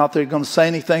love you. Not that you're going to say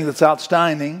anything that's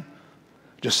outstanding.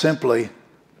 Just simply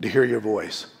to hear your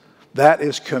voice. That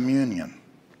is communion.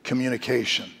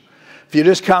 Communication. If you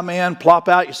just come in, plop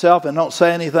out yourself, and don't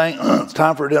say anything, it's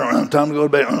time for dinner, time to go to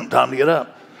bed, time to get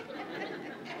up.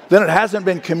 Then it hasn't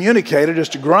been communicated,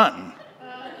 just a grunting.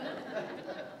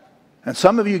 And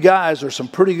some of you guys are some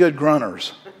pretty good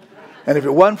grunters. And if it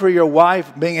wasn't for your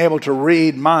wife being able to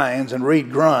read minds and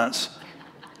read grunts,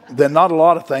 then not a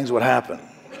lot of things would happen.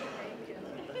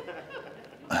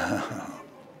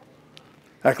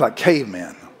 Act like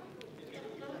cavemen.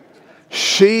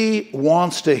 She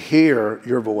wants to hear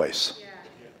your voice.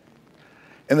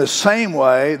 In the same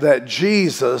way that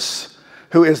Jesus,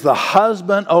 who is the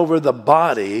husband over the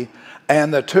body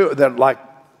And like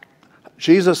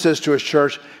Jesus says to his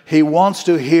church, he wants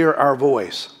to hear our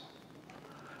voice.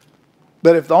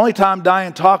 But if the only time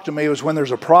Diane talked to me was when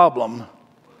there's a problem,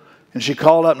 and she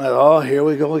called up and I thought, oh, here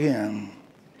we go again.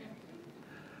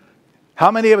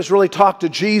 How many of us really talk to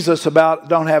Jesus about,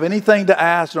 don't have anything to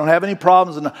ask, don't have any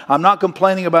problems, and I'm not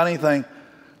complaining about anything.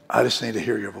 I just need to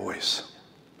hear your voice.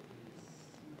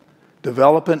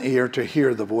 Develop an ear to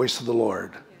hear the voice of the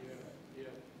Lord.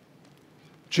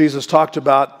 Jesus talked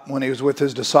about when he was with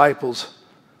his disciples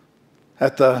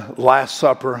at the Last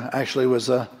Supper. Actually, it was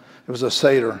a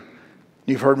Seder.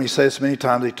 You've heard me say this many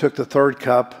times. He took the third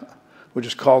cup, which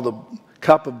is called the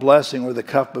cup of blessing or the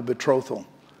cup of betrothal.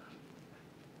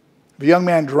 The young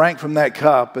man drank from that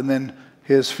cup, and then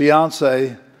his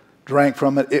fiancée drank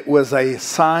from it. It was a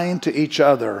sign to each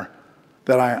other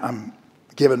that I'm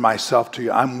giving myself to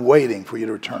you. I'm waiting for you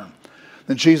to return.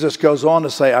 Then Jesus goes on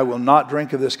to say, I will not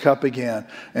drink of this cup again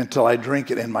until I drink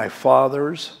it in my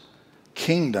Father's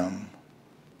kingdom.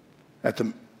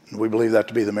 We believe that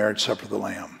to be the marriage supper of the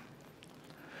Lamb.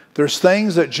 There's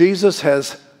things that Jesus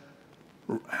has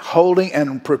holding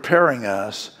and preparing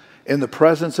us in the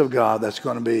presence of God that's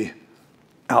going to be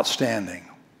outstanding.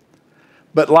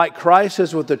 But like Christ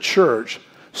is with the church,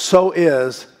 so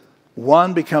is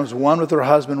one becomes one with her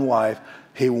husband and wife.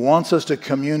 He wants us to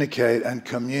communicate and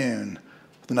commune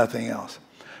with nothing else.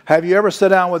 Have you ever sat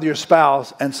down with your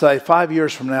spouse and say, 5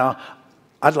 years from now,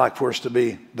 I'd like for us to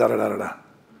be da-da-da-da-da.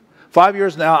 5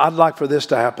 years now, I'd like for this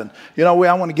to happen. You know,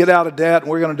 I want to get out of debt,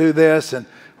 and we're going to do this, and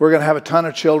we're going to have a ton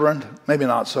of children. Maybe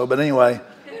not so, but anyway.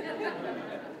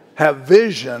 Have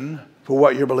vision for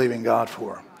what you're believing God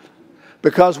for.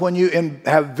 Because when you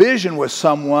have vision with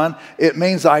someone, it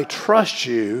means I trust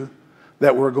you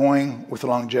that we're going with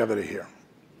longevity here.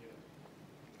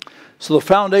 So the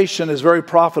foundation is very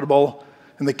profitable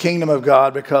in the kingdom of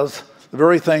God, because the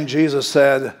very thing Jesus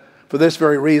said, for this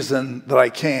very reason that I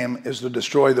came, is to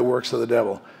destroy the works of the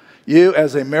devil. You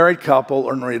as a married couple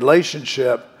are in a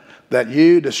relationship that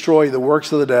you destroy the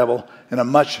works of the devil in a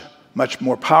much, much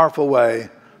more powerful way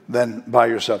than by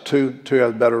yourself. Two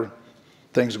have better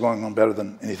things going on better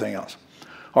than anything else.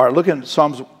 All right, look in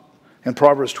Psalms, in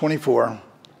Proverbs 24,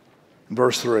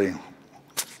 verse 3.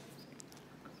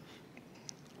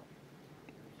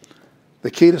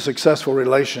 The key to successful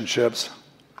relationships,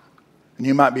 and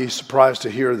you might be surprised to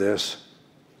hear this,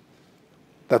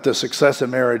 that the success of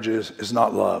marriages is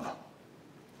not love.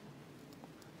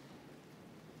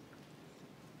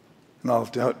 And I'll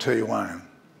tell you why.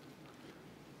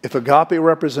 If agape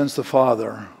represents the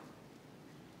Father,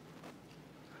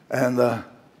 and the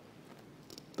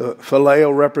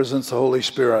phileo represents the Holy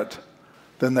Spirit,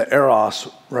 then the eros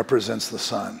represents the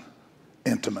Son,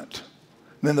 intimate.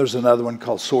 And then there's another one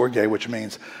called sorge, which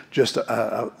means just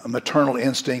a maternal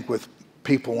instinct with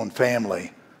people and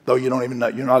family. Though you don't even know,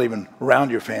 you're not even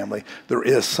around your family, there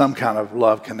is some kind of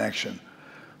love connection.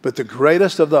 But the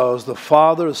greatest of those, the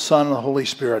Father, the Son, and the Holy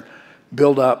Spirit,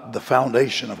 build up the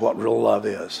foundation of what real love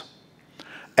is.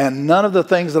 And none of the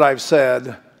things that I've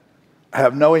said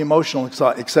have no emotional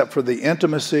except for the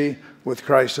intimacy with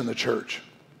Christ and the church.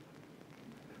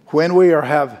 When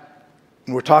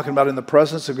we're talking about in the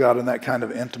presence of God in that kind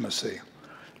of intimacy.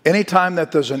 Anytime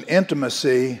that there's an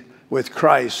intimacy with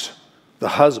Christ, the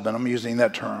husband, I'm using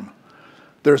that term,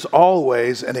 there's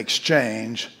always an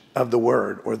exchange of the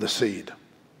word or the seed.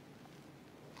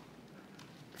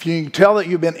 If you can tell that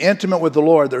you've been intimate with the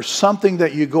Lord, there's something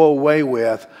that you go away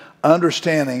with,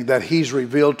 understanding that He's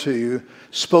revealed to you,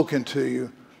 spoken to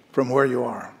you from where you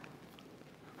are.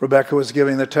 Rebecca was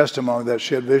giving the testimony that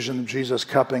she had vision of Jesus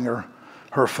cupping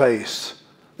her face.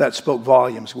 That spoke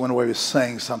volumes. Went away with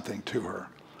saying something to her.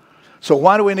 So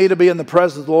why do we need to be in the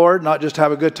presence of the Lord? Not just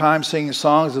have a good time singing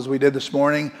songs as we did this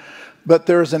morning, but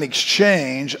there's an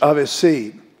exchange of His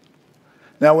seed.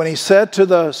 Now when He said to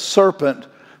the serpent,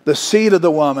 the seed of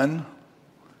the woman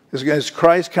is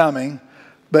Christ coming,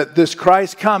 but this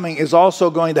Christ coming is also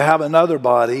going to have another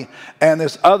body, and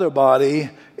this other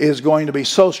body is going to be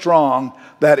so strong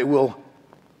that it will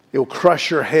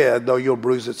crush your head, though you'll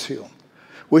bruise its heel.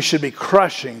 We should be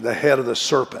crushing the head of the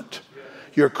serpent.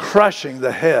 You're crushing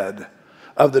the head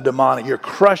of the demonic. You're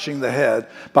crushing the head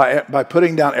by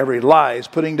putting down every lies,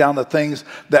 putting down the things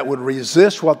that would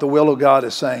resist what the will of God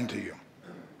is saying to you.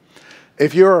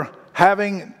 If you're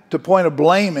having to point of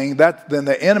blaming, then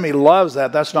the enemy loves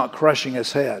that. That's not crushing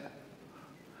his head.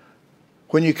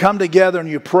 When you come together and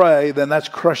you pray, then that's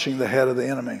crushing the head of the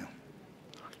enemy.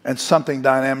 And something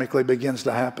dynamically begins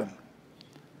to happen.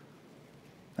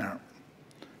 Now,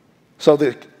 so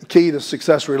the key to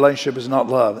successful relationship is not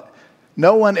love.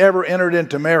 No one ever entered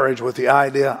into marriage with the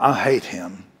idea, I hate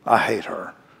him, I hate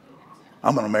her.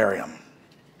 I'm going to marry him.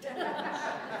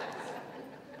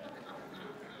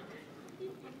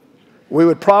 We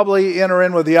would probably enter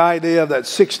in with the idea of that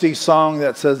 60s song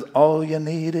that says, all you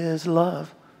need is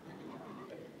love.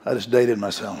 I just dated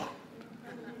myself.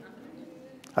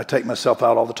 I take myself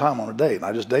out all the time on a date.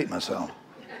 I just date myself.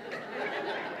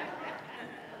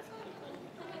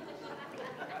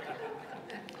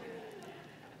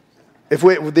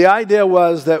 The idea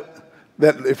was that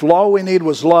if all we need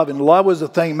was love, and love was the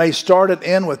thing, may start it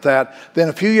in with that, then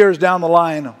a few years down the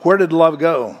line, where did love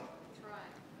go?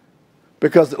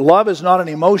 Because love is not an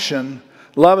emotion.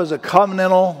 Love is a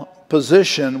covenantal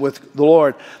position with the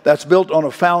Lord that's built on a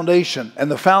foundation.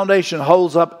 And the foundation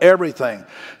holds up everything.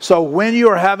 So when you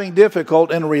are having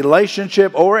difficulty in a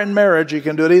relationship or in marriage, you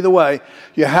can do it either way,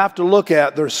 you have to look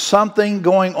at there's something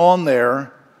going on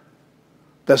there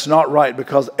that's not right,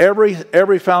 because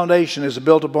every foundation is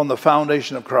built upon the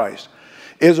foundation of Christ.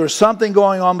 Is there something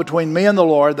going on between me and the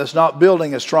Lord that's not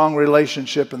building a strong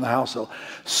relationship in the household?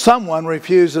 Someone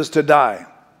refuses to die.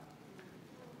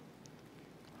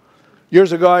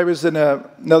 Years ago, I was in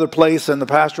another place, and the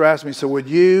pastor asked me, so would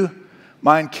you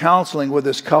mind counseling with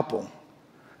this couple?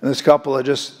 And this couple had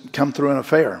just come through an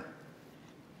affair.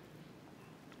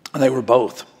 And they were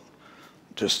both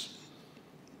just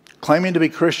claiming to be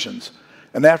Christians.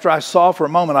 And after I saw for a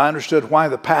moment, I understood why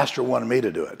the pastor wanted me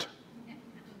to do it.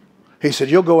 He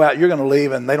said, you'll go out, you're going to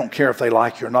leave, and they don't care if they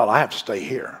like you or not. I have to stay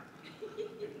here.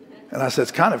 And I said,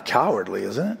 it's kind of cowardly,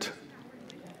 isn't it?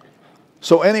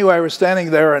 So anyway, we're standing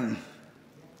there and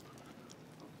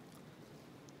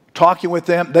talking with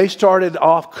them. They started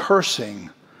off cursing.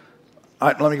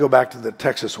 Let me go back to the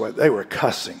Texas way. They were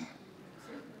cussing,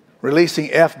 releasing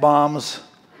F-bombs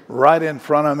right in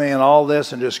front of me and all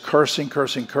this, and just cursing.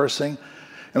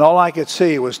 And all I could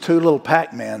see was two little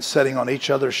Pac-Mans sitting on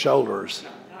each other's shoulders.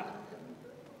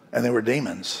 And they were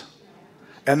demons.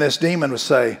 And this demon would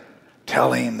say,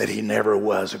 tell him that he never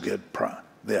was a good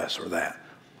this or that.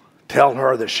 Tell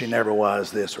her that she never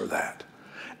was this or that.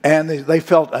 And they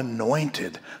felt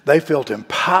anointed. They felt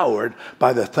empowered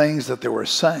by the things that they were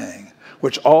saying,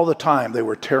 which all the time they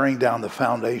were tearing down the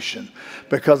foundation.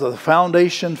 Because if the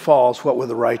foundation falls, what will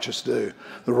the righteous do?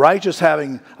 The righteous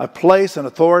having a place and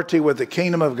authority with the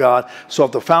kingdom of God. So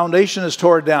if the foundation is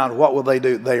torn down, what will they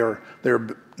do?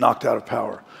 They're knocked out of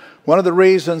power. One of the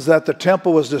reasons that the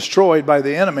temple was destroyed by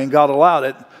the enemy, and God allowed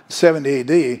it, 70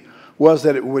 AD, was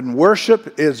that when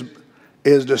worship is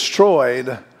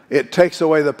destroyed, it takes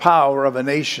away the power of a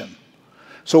nation.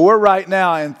 So we're right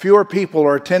now, and fewer people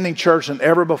are attending church than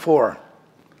ever before.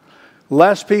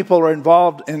 Less people are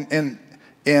involved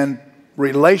in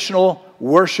relational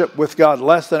worship with God,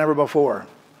 less than ever before.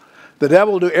 The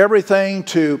devil will do everything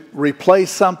to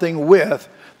replace something with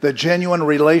the genuine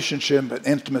relationship and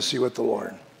intimacy with the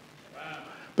Lord.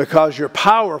 Because you're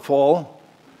powerful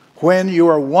when you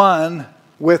are one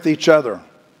with each other.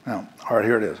 Now, all right,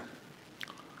 here it is.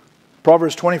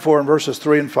 Proverbs 24 and verses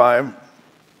 3 and 5.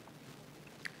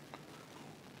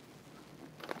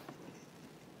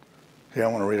 Yeah, I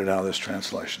want to read it out of this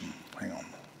translation. Hang on.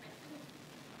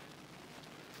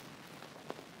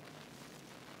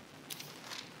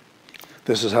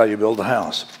 This is how you build a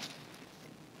house.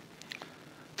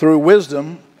 Through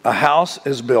wisdom, a house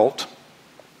is built,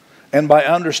 and by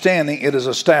understanding it is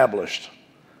established.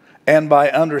 And by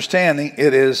understanding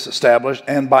it is established,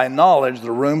 and by knowledge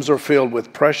the rooms are filled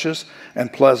with precious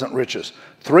and pleasant riches.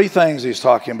 Three things he's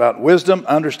talking about: wisdom,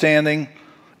 understanding,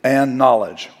 and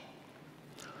knowledge.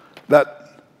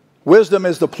 That wisdom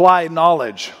is the applied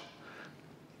knowledge.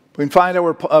 We can find out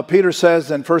where Peter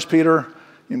says in 1 Peter,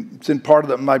 it's in part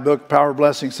of my book, Power of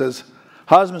Blessing, says,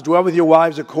 husbands, dwell with your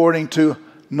wives according to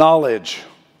knowledge.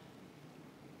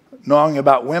 Knowing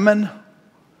about women,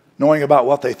 knowing about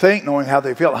what they think, knowing how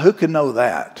they feel. Who can know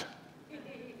that?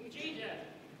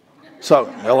 So,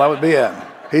 well, that would be it.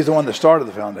 He's the one that started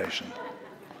the foundation.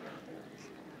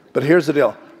 But here's the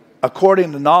deal.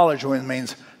 According to knowledge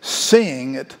means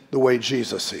seeing it the way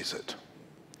Jesus sees it.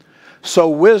 So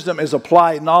wisdom is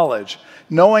applied knowledge.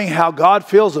 Knowing how God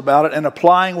feels about it and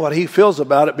applying what he feels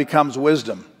about it becomes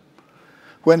wisdom.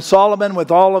 When Solomon, with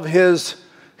all of his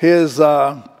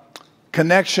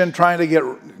connection, trying to get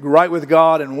right with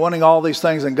God and wanting all these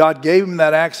things, and God gave him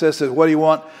that access to what do you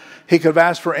want, he could have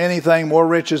asked for anything, more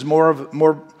riches,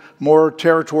 more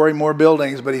territory, more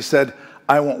buildings, but he said,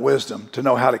 I want wisdom to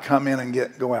know how to come in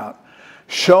and go out.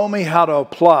 Show me how to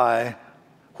apply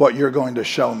what you're going to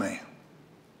show me.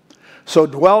 So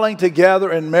dwelling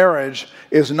together in marriage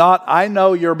is not, I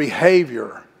know your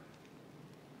behavior.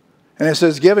 And it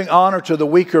says giving honor to the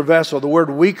weaker vessel. The word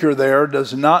weaker there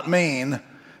does not mean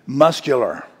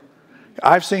muscular.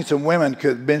 I've seen some women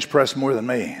could bench press more than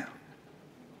me.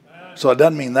 So it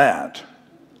doesn't mean that.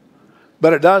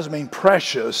 But it does mean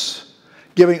precious,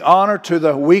 giving honor to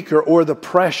the weaker or the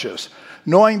precious,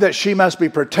 knowing that she must be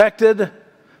protected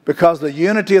because the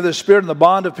unity of the Spirit and the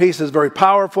bond of peace is very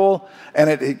powerful, and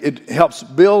it helps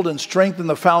build and strengthen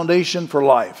the foundation for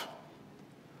life.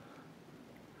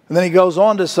 And then he goes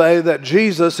on to say that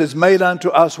Jesus is made unto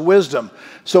us wisdom.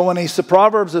 So when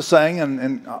Proverbs is saying,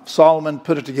 and Solomon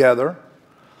put it together,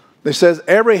 it says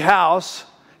every house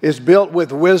is built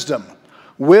with wisdom.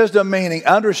 Wisdom meaning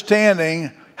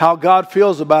understanding how God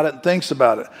feels about it and thinks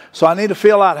about it. So I need to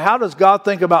feel out, how does God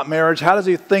think about marriage? How does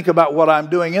he think about what I'm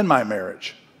doing in my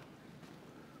marriage?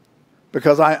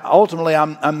 Because ultimately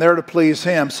I'm there to please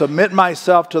him. Submit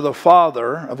myself to the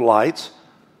Father of lights,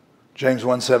 James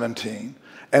 1:17.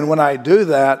 And when I do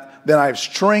that, then I've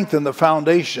strengthened the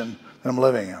foundation that I'm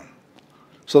living in.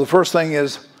 So the first thing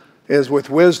is with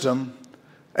wisdom,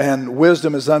 and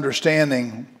wisdom is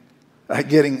understanding,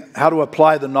 getting how to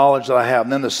apply the knowledge that I have.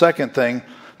 And then the second thing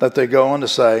that they go on to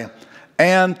say,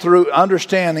 and through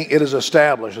understanding it is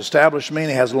established. Established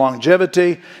meaning it has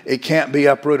longevity, it can't be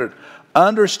uprooted.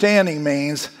 Understanding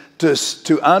means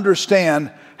to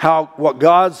understand what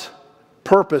God's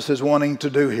purpose is wanting to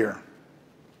do here.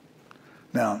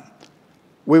 Now,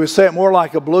 we would say it more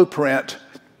like a blueprint.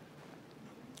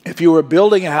 If you were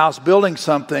building a house, building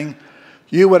something,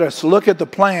 you would look at the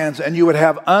plans and you would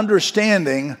have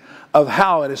understanding of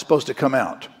how it is supposed to come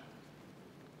out.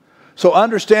 So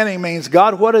understanding means,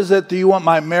 God, what is it do you want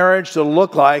my marriage to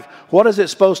look like? What is it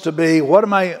supposed to be? What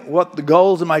the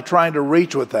goals am I trying to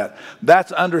reach with that?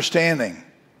 That's understanding.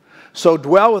 So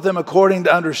dwell with them according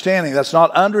to understanding. That's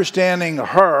not understanding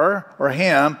her or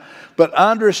him, but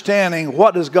understanding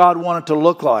what does God want it to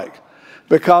look like.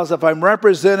 Because if I'm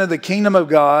representing the kingdom of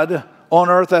God on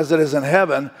earth as it is in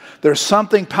heaven, there's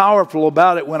something powerful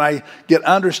about it when I get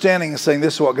understanding and saying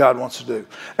this is what God wants to do.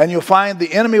 And you'll find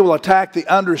the enemy will attack the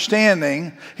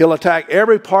understanding. He'll attack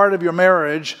every part of your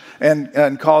marriage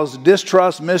and cause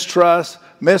distrust, mistrust,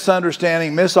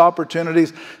 misunderstanding, missed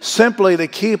opportunities, simply to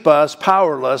keep us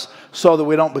powerless so that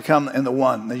we don't become in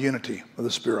the unity of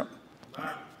the Spirit.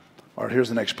 All right, here's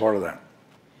the next part of that.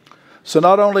 So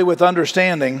not only with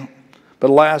understanding, but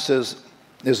last is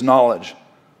knowledge.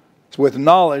 So with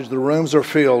knowledge, the rooms are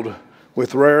filled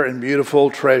with rare and beautiful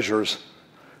treasures.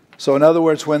 So in other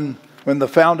words, when the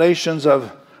foundations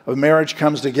of marriage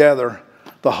comes together,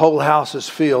 the whole house is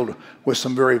filled with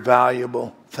some very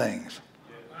valuable things.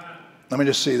 Let me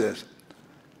just see this.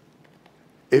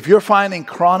 If you're finding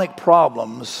chronic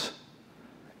problems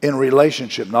in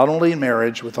relationship, not only in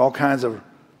marriage, with all kinds of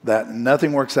that,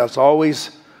 nothing works out. It's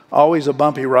always a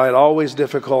bumpy ride, always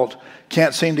difficult,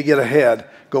 can't seem to get ahead.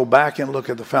 Go back and look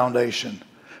at the foundation,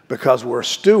 because we're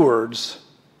stewards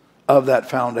of that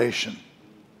foundation.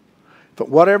 But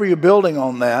whatever you're building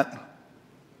on that,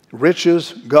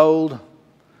 riches, gold,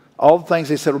 all the things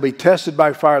he said will be tested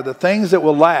by fire. The things that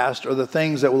will last are the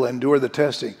things that will endure the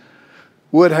testing.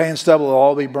 Wood, hay, and stubble will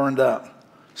all be burned up.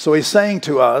 So he's saying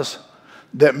to us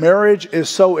that marriage is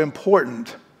so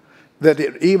important that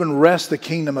it even rests the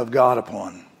kingdom of God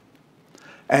upon.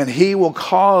 And he will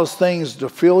cause things to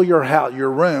fill your house, your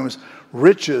rooms,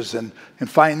 riches and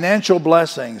financial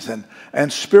blessings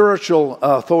and spiritual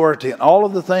authority and all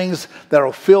of the things that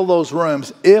will fill those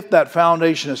rooms if that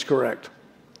foundation is correct.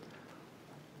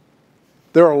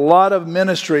 There are a lot of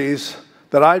ministries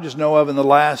that I just know of in the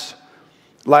last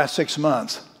 6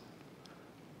 months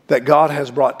that God has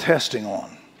brought testing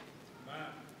on.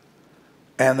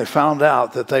 And they found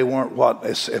out that they weren't what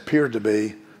it appeared to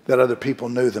be, that other people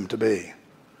knew them to be.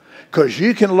 Because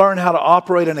you can learn how to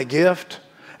operate in a gift,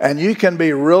 and you can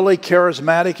be really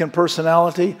charismatic in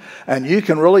personality, and you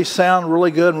can really sound really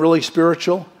good and really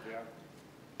spiritual. Yeah.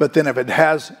 But then if it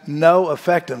has no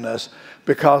effectiveness,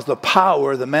 because the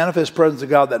power, the manifest presence of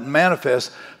God that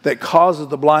manifests, that causes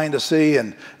the blind to see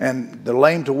and the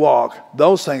lame to walk,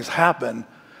 those things happen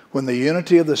when the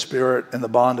unity of the Spirit and the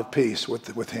bond of peace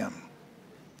with Him.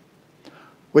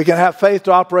 We can have faith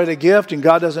to operate a gift, and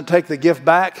God doesn't take the gift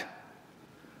back,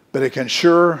 but it can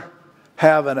sure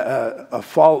have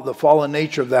the fallen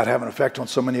nature of that have an effect on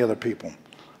so many other people.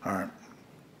 All right.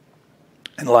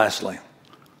 And lastly,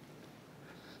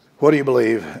 what do you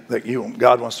believe that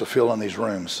God wants to fill in these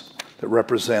rooms that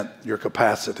represent your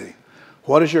capacity?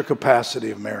 What is your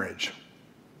capacity of marriage?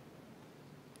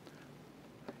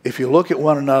 If you look at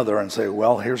one another and say,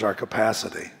 well, here's our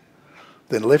capacity,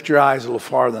 then lift your eyes a little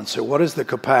farther and say, what is the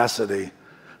capacity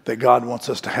that God wants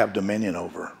us to have dominion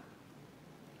over?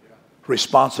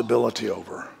 Responsibility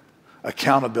over,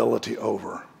 accountability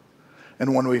over.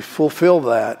 And when we fulfill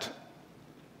that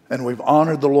and we've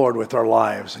honored the Lord with our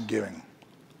lives and giving.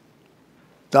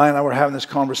 Di and I were having this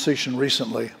conversation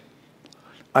recently.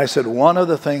 I said, one of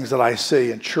the things that I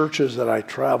see in churches that I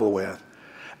travel with,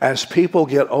 as people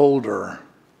get older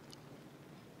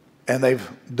and they've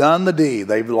done the deed,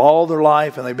 they've all their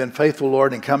life and they've been faithful to the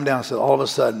Lord, and come down and say, all of a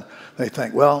sudden they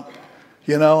think, well,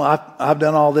 you know, I've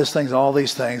done all these things, all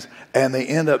these things, and they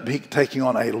end up taking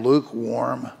on a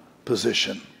lukewarm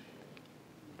position.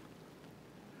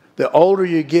 The older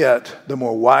you get, the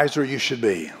more wiser you should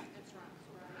be.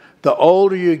 The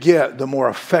older you get, the more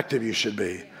effective you should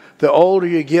be. The older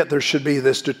you get, there should be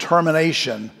this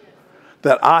determination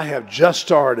that I have just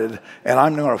started and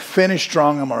I'm going to finish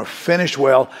strong. I'm going to finish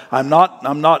well. I'm not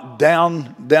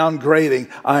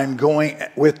downgrading. I'm going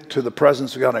to the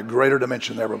presence of God in a greater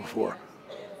dimension than ever before.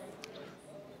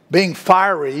 Being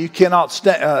fiery, you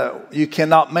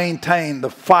cannot maintain the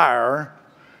fire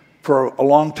for a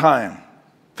long time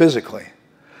physically,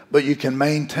 but you can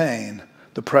maintain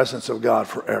the presence of God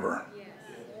forever.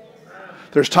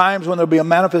 There's times when there'll be a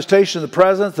manifestation of the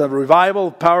presence, of revival,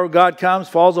 the power of God comes,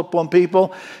 falls upon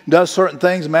people, does certain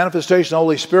things, manifestation of the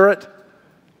Holy Spirit,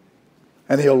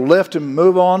 and He'll lift and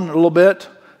move on a little bit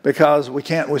because we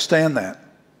can't withstand that.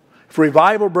 If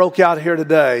revival broke out here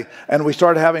today and we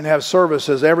started having to have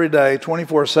services every day,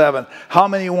 24/7, how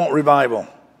many want revival?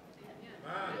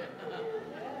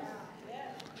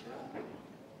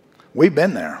 We've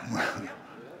been there.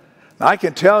 I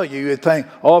can tell you, you'd think,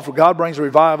 oh, if God brings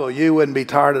revival, you wouldn't be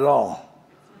tired at all.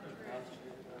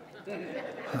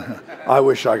 I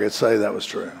wish I could say that was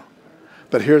true.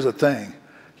 But here's the thing.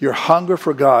 Your hunger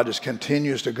for God just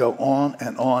continues to go on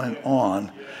and on and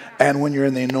on. And when you're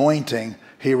in the anointing,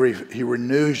 He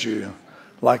renews you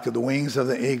like the wings of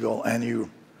the eagle, and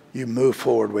you move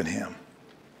forward with Him.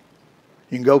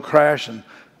 You can go crash, and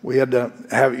you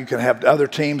can have other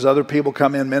teams, other people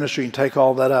come in ministry and take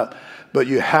all that up. But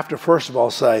you have to first of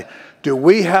all say, do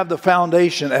we have the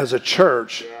foundation as a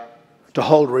church to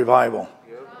hold revival?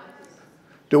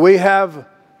 Do we have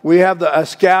the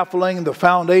scaffolding, the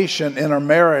foundation in our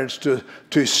marriage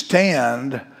to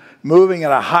stand moving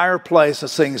at a higher place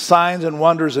and seeing signs and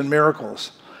wonders and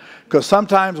miracles? Because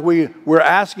sometimes we're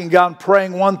asking God and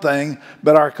praying one thing,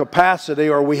 but our capacity,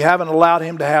 or we haven't allowed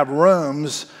Him to have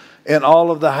rooms in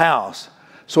all of the house.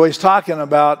 So He's talking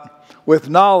about, with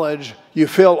knowledge, you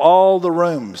fill all the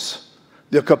rooms,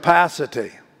 the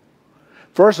capacity.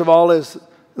 First of all, as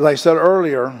I said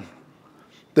earlier,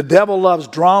 the devil loves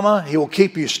drama. He will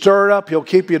keep you stirred up. He'll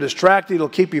keep you distracted. He'll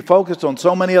keep you focused on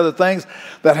so many other things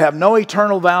that have no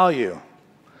eternal value.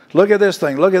 Look at this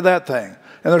thing. Look at that thing.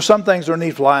 And there's some things that are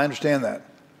needful. I understand that.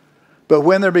 But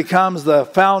when there becomes the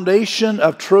foundation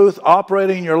of truth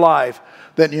operating in your life,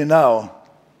 then you know,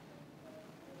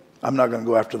 I'm not going to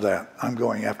go after that. I'm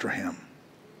going after Him.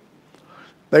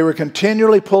 They were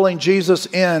continually pulling Jesus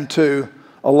into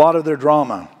a lot of their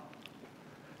drama.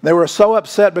 They were so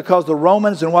upset because the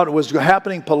Romans and what was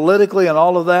happening politically and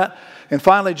all of that. And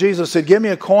finally Jesus said, give me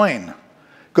a coin.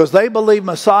 Because they believed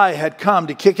Messiah had come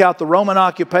to kick out the Roman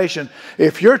occupation.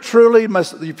 If you're truly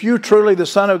the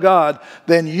Son of God,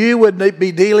 then you would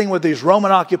be dealing with these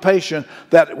Roman occupation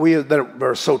that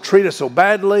were so treated so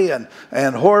badly and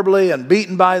horribly and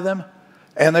beaten by them.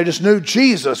 And they just knew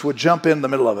Jesus would jump in the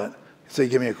middle of it. Say,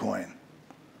 give me a coin.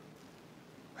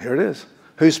 Here it is.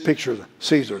 Whose picture?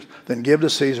 Caesar's. Then give to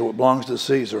Caesar what belongs to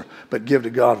Caesar, but give to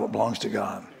God what belongs to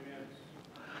God.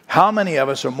 How many of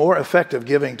us are more effective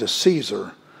giving to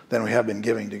Caesar than we have been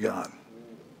giving to God?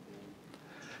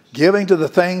 Giving to the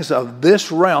things of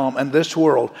this realm and this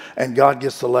world, and God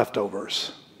gets the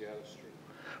leftovers.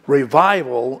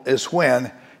 Revival is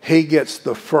when He gets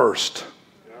the first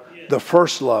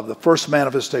love, the first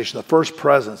manifestation, the first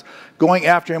presence. Going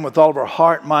after Him with all of our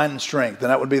heart, mind, and strength.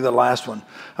 And that would be the last one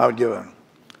I would give Him.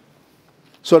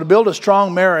 So to build a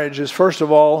strong marriage is, first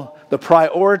of all, the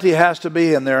priority has to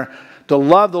be in there to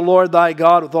love the Lord thy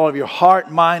God with all of your heart,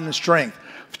 mind, and strength.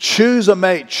 Choose a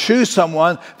mate. Choose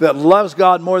someone that loves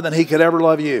God more than he could ever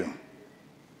love you.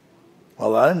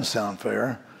 Well, that didn't sound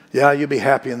fair. Yeah, you'll be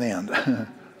happy in the end.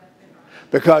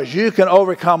 Because you can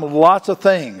overcome lots of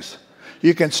things.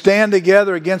 You can stand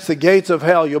together against the gates of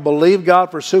hell. You'll believe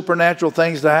God for supernatural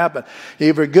things to happen.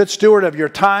 If you're a good steward of your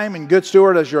time and good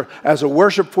steward as a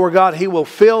worship for God, He will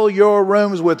fill your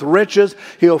rooms with riches.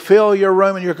 He'll fill your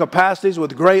room and your capacities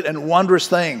with great and wondrous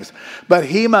things. But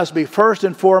He must be first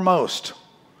and foremost.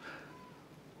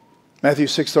 Matthew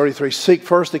 6:33, seek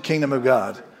first the kingdom of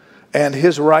God and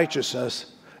His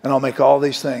righteousness, and I'll make all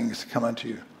these things come unto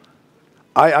you.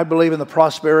 I believe in the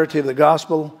prosperity of the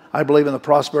gospel. I believe in the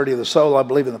prosperity of the soul. I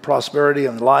believe in the prosperity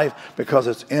of life because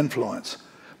it's influence.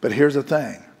 But here's the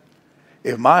thing.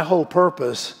 If my whole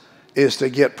purpose is to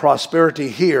get prosperity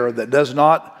here that does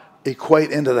not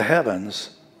equate into the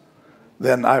heavens,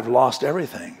 then I've lost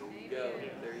everything.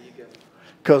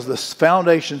 Because the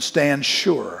foundation stands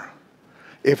sure.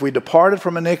 If we departed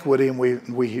from iniquity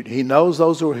and he knows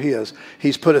those who are his,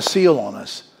 he's put a seal on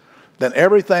us, then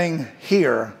everything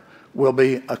here will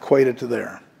be equated to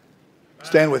there.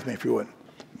 Stand with me if you would.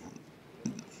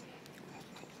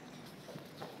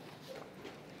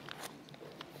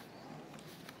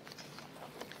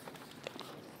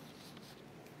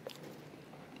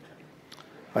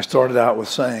 I started out with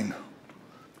saying,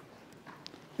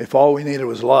 if all we needed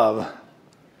was love,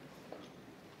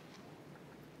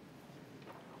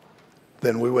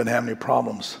 then we wouldn't have any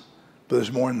problems. But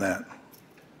there's more than that.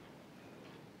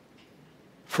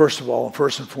 First of all,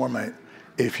 first and foremost,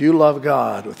 if you love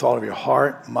God with all of your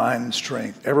heart, mind, and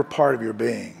strength, every part of your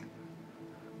being,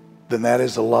 then that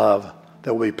is the love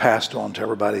that will be passed on to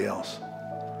everybody else.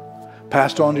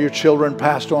 Passed on to your children,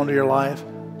 passed on to your life.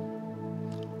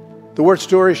 The word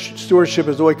stewardship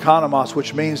is oikonomos,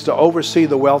 which means to oversee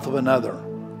the wealth of another.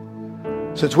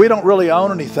 Since we don't really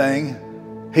own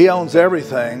anything, he owns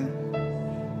everything.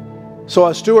 So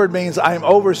a steward means I'm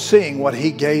overseeing what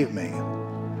he gave me.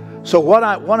 So what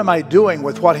am I doing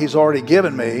with what he's already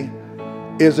given me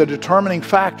is a determining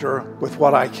factor with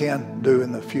what I can do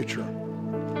in the future.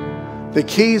 The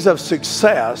keys of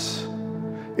success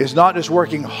is not just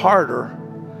working harder,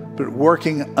 but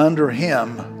working under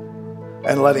him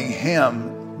and letting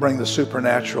him bring the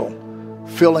supernatural,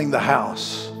 filling the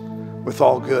house with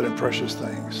all good and precious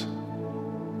things.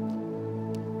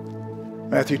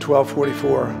 Matthew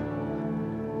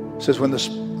 12:44 says when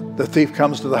the thief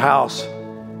comes to the house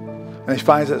and he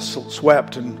finds it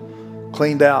swept and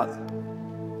cleaned out,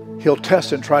 he'll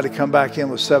test it and try to come back in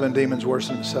with 7 demons worse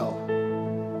than himself.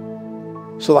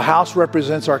 So the house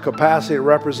represents our capacity, it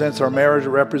represents our marriage, it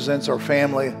represents our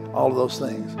family, all of those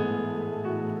things.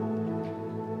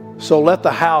 So let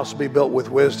the house be built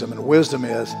with wisdom. And wisdom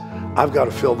is, I've got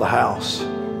to fill the house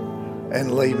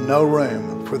and leave no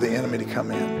room for the enemy to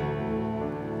come in.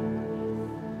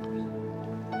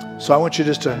 So I want you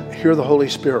just to hear the Holy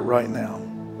Spirit right now.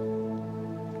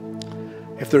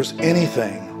 If there's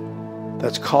anything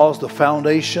that's caused the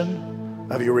foundation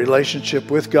of your relationship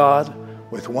with God,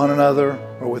 with one another,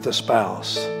 or with a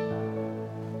spouse,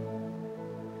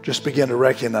 just begin to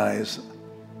recognize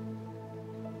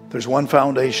there's one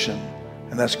foundation,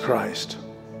 and that's Christ.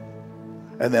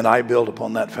 And then I build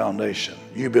upon that foundation.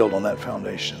 You build on that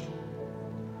foundation.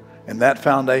 And that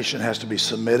foundation has to be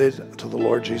submitted to the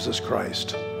Lord Jesus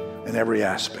Christ in every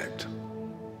aspect.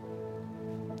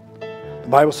 The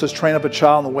Bible says, train up a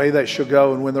child in the way they should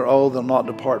go, and when they're old, they'll not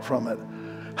depart from it.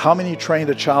 How many trained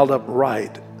a child up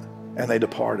right, and they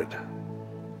departed?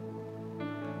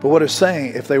 But what it's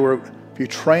saying, if you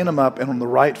train them up and on the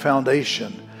right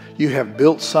foundation, you have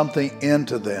built something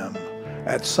into them.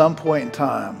 At some point in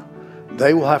time,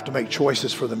 they will have to make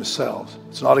choices for themselves.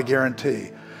 It's not a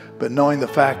guarantee. But knowing the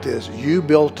fact is, you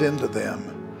built into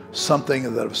them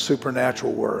something that of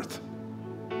supernatural worth.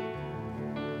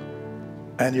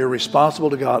 And you're responsible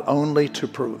to God only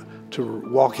to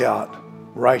walk out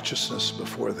righteousness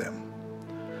before them.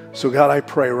 So God, I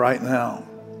pray right now,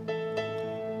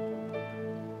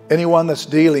 anyone that's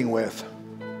dealing with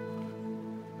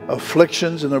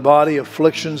afflictions in their body,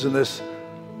 afflictions in this,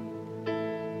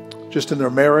 just in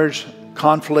their marriage,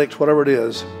 conflict, whatever it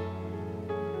is,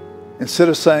 instead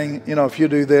of saying, if you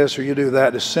do this or you do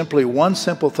that, just simply one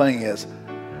simple thing is,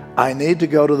 I need to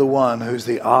go to the one who's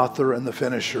the author and the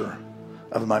finisher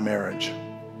of my marriage.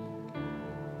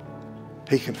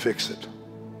 He can fix it.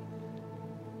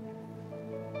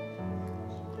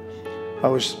 I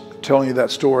was telling you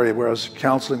that story where I was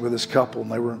counseling with this couple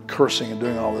and they were cursing and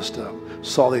doing all this stuff.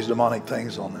 Saw these demonic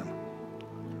things on them.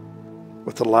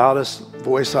 With the loudest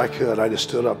voice I could, I just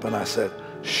stood up and I said,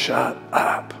 shut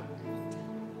up.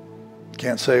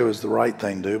 Can't say it was the right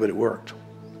thing to do, but it worked.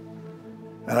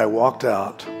 And I walked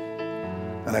out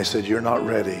and I said, you're not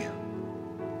ready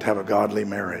to have a godly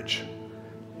marriage.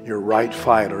 You're right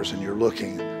fighters and you're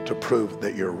looking to prove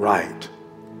that you're right,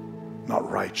 not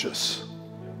righteous.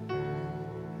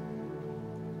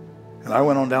 And I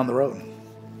went on down the road.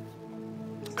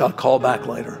 Got a call back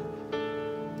later,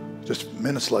 just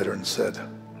minutes later, and said,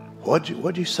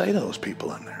 what'd you say to those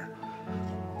people in there?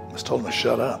 I just told them to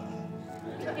shut up.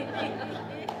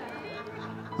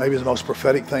 Maybe it's the most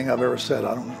prophetic thing I've ever said.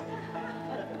 I don't know.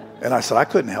 And I said, I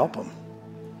couldn't help them.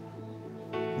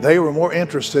 They were more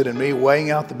interested in me weighing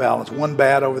out the balance, one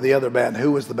bad over the other bad, and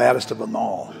who was the baddest of them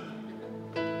all.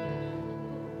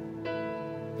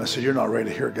 I said, you're not ready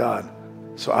to hear God.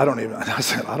 So I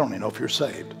said, I don't even know if you're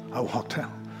saved. I walked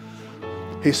out.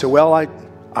 He said, well,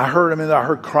 I heard him, and I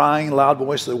heard crying, loud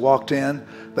voices. They walked in.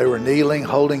 They were kneeling,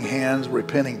 holding hands,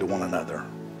 repenting to one another.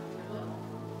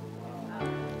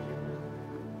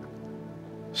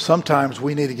 Sometimes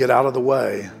we need to get out of the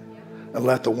way and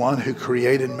let the one who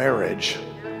created marriage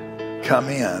come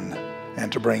in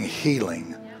and to bring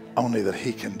healing only that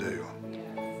he can do.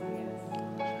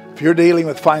 If you're dealing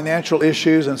with financial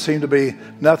issues and seem to be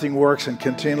nothing works and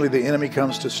continually the enemy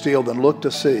comes to steal, then look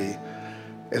to see,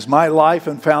 is my life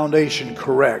and foundation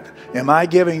correct? Am I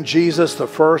giving Jesus the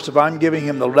first? If I'm giving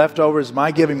him the leftovers, am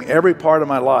I giving every part of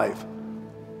my life?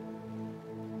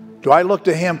 Do I look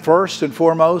to him first and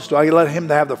foremost? Do I let him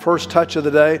have the first touch of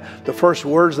the day, the first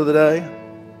words of the day?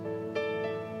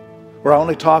 Or I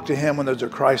only talk to him when there's a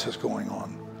crisis going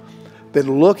on?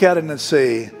 Then look at it and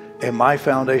see, and my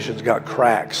foundation's got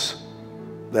cracks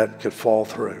that could fall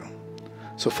through.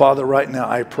 So Father, right now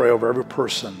I pray over every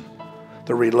person,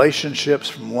 the relationships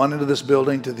from one end of this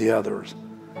building to the others,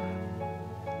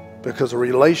 because a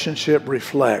relationship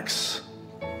reflects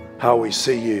how we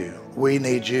see you. We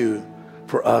need you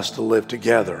for us to live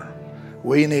together.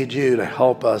 We need you to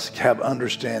help us have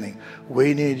understanding.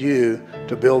 We need you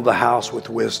to build the house with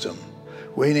wisdom.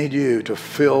 We need you to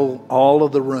fill all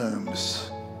of the rooms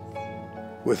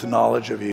with knowledge of you.